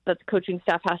that the coaching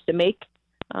staff has to make.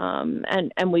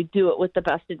 And we do it with the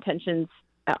best intentions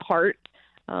at heart,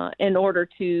 in order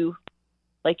to,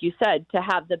 like you said, to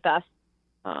have the best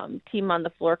team on the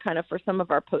floor kind of for some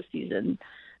of our postseason.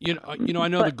 I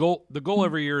know the goal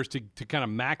every year is to kind of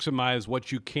maximize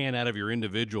what you can out of your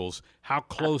individuals. How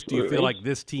close do you feel like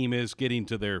this team is getting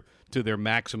to their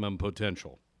maximum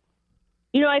potential?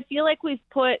 I feel like we've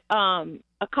put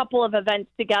a couple of events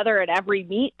together at every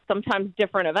meet, sometimes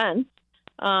different events.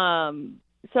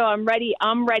 So I'm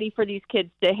ready for these kids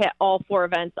to hit all 4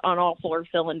 events on all 4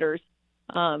 cylinders,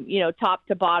 top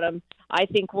to bottom. I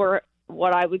think we're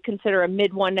what I would consider a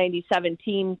mid 197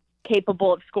 team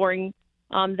capable of scoring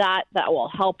that will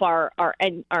help our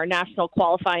national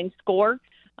qualifying score.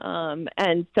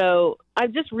 And so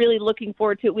I'm just really looking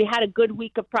forward to it. We had a good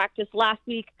week of practice last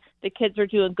week. The kids are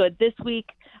doing good this week,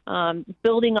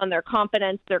 building on their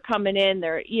confidence. They're coming in,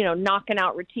 they're, knocking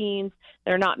out routines.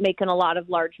 They're not making a lot of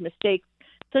large mistakes.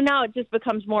 So now it just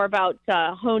becomes more about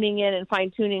honing in and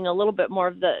fine-tuning a little bit more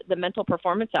of the mental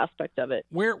performance aspect of it.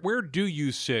 Where do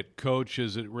you sit, Coach,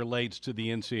 as it relates to the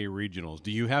NCAA regionals? Do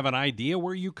you have an idea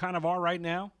where you kind of are right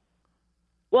now?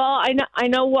 Well, I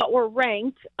know what we're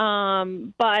ranked,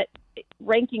 but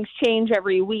rankings change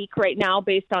every week. Right now,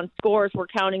 based on scores, we're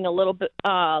counting a little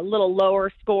lower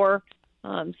score,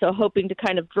 so hoping to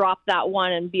kind of drop that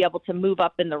one and be able to move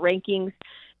up in the rankings.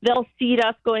 They'll seed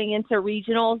us going into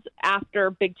regionals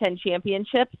after Big Ten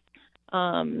championships.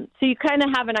 So you kind of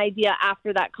have an idea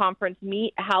after that conference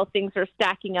meet how things are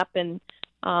stacking up in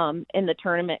the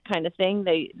tournament kind of thing.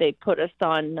 They put us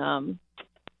on,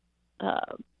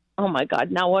 oh my God,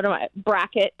 now what am I?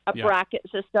 Bracket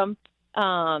system.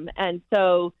 And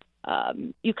so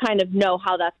you kind of know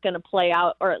how that's going to play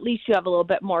out, or at least you have a little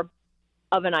bit more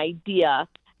of an idea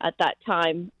at that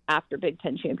time after Big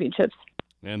Ten championships.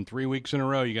 And 3 weeks in a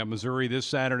row, you got Missouri this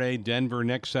Saturday, Denver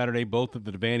next Saturday, both at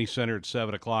the Devaney Center at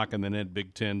 7 o'clock, and then at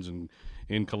Big Tens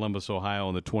in Columbus, Ohio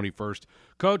on the 21st.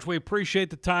 Coach, we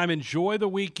appreciate the time. Enjoy the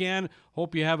weekend.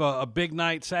 Hope you have a big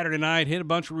night Saturday night. Hit a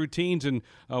bunch of routines, and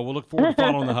we'll look forward to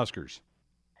following the Huskers.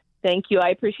 Thank you. I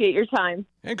appreciate your time.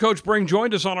 And Coach Bring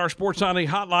joined us on our Sports Nightly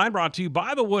Hotline, brought to you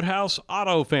by the Woodhouse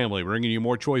Auto Family, bringing you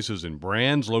more choices in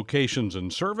brands, locations,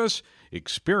 and service.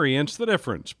 Experience the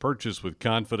difference. Purchase with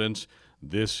confidence.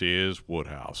 This is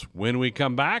Woodhouse. When we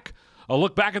come back, A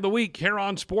look back at the week here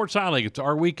on Sports Alley. It's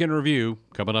our week in review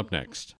coming up next.